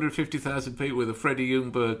think 250,000 people with a Freddie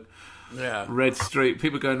Ljungberg. Yeah, red streak.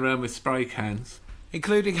 People going around with spray cans,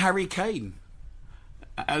 including Harry Kane.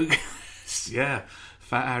 Yeah,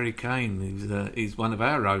 Fat Harry Kane. He's one of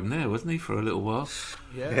our own there, wasn't he, for a little while?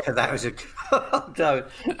 Yeah, that was a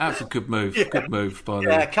that's a good move. Yeah. Good move by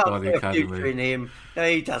the academy. In him,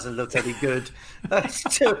 he doesn't look any good. That's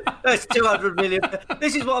 200 million.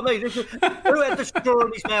 This is what I mean. Who had the straw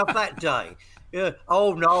in his mouth that day? Yeah.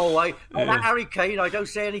 Oh no! That Harry Kane, I don't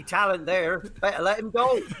see any talent there. Better let him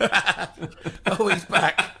go. Oh, he's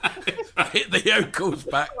back. The Yokel's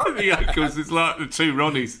back. The Yokel's is like the two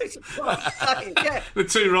Ronnies. Yeah. The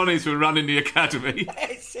two Ronnies were running the academy.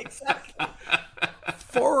 Yes, exactly.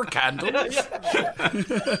 4 candles.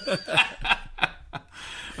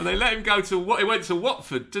 And they let him go to he went to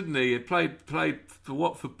Watford, didn't he? He played for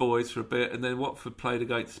Watford boys for a bit, and then Watford played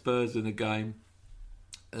against Spurs in a game.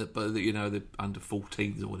 But the under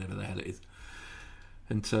 14s or whatever the hell it is,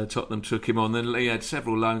 and Tottenham took him on. Then he had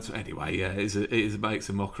several loans. Anyway, yeah, it makes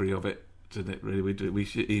a mockery of it, doesn't it? Really, we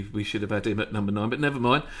should have had him at number 9, but never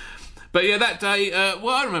mind. But yeah, that day,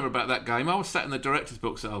 what I remember about that game, I was sat in the director's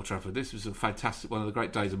box at Old Trafford. This was one of the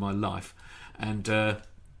great days of my life, and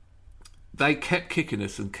they kept kicking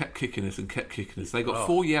us and kept kicking us and kept kicking us. They got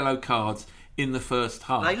 4 yellow cards in the first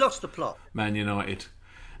half. They lost the plot. Man United.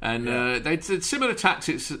 And they did similar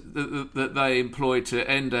tactics that they employed to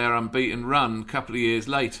end our unbeaten run a couple of years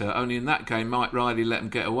later. Only in that game, Mike Riley let them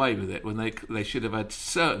get away with it when they should have had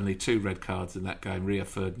certainly 2 red cards in that game, Rio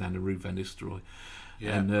Ferdinand and Ruud van Nistelrooy.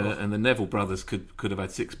 Yeah. And the Neville brothers could have had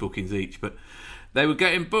 6 bookings each. But they were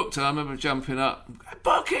getting booked, and I remember jumping up,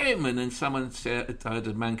 book him! And then someone said, I heard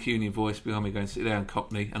a Mancunian voice behind me going, sit down,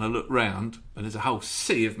 Cockney. And I looked round, and there's a whole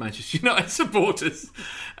sea of Manchester United supporters.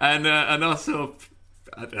 And I sort of...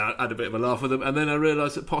 I had a bit of a laugh with them, and then I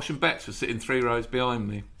realised that Posh and Betts were sitting 3 rows behind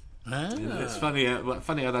me. It's funny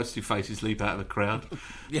how those two faces leap out of a crowd.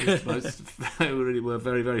 Yeah. They really were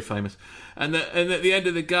very, very famous. And at the end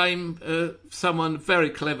of the game, someone very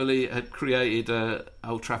cleverly had created a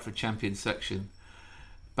Old Trafford Champions section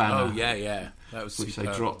banner. Oh yeah, that was which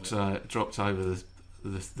superb, they dropped over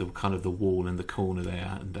the kind of the wall in the corner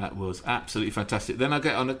there, and that was absolutely fantastic. Then I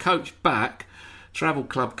get on a coach back, travel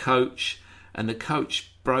club coach. and the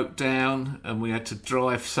coach broke down and we had to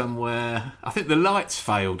drive somewhere. I think the lights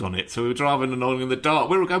failed on it, so we were driving along in the dark.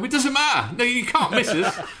 We were going, it doesn't matter. No, you can't miss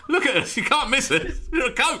us. Look at us, you can't miss us.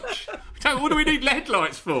 You're a coach. What do we need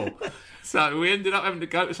headlights for? So we ended up having to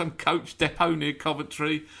go to some coach depot near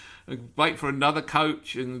Coventry and wait for another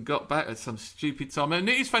coach, and got back at some stupid time. And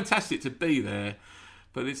it is fantastic to be there,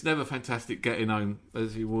 but it's never fantastic getting home,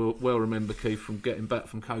 as you will well remember, Keith, from getting back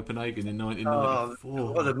from Copenhagen in 1994.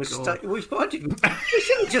 Oh, what a mistake. We should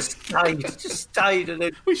have just stayed. And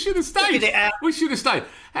then we should have stayed. It out. We should have stayed.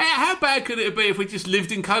 How bad could it be if we just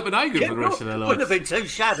lived in Copenhagen for the rest of our lives? Wouldn't have been too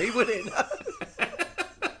shabby, would it?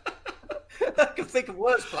 I can think of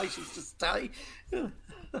worse places to stay.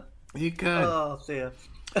 You can. Oh, dear.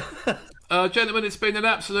 Gentlemen, it's been an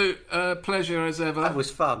absolute pleasure as ever. That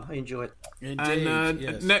was fun. I enjoyed it. Indeed, And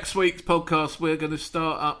yes. next week's podcast, we're going to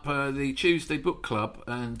start up the Tuesday Book Club,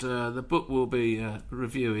 and the book we'll be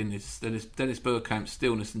reviewing is Dennis Bergkamp's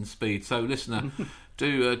Stillness and Speed. So, listener,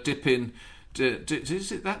 do dip in.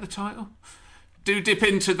 Is it that the title? Do dip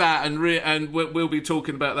into that, and we'll be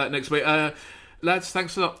talking about that next week. Lads,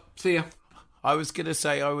 thanks a lot. See ya. I was going to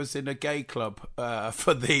say I was in a gay club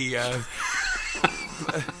for the...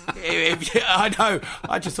 I know.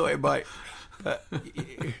 I just thought it might. But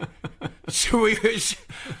should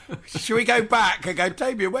we go back and go,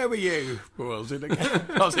 Damien, where were you? Well, I was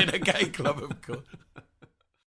in a gay club, of course.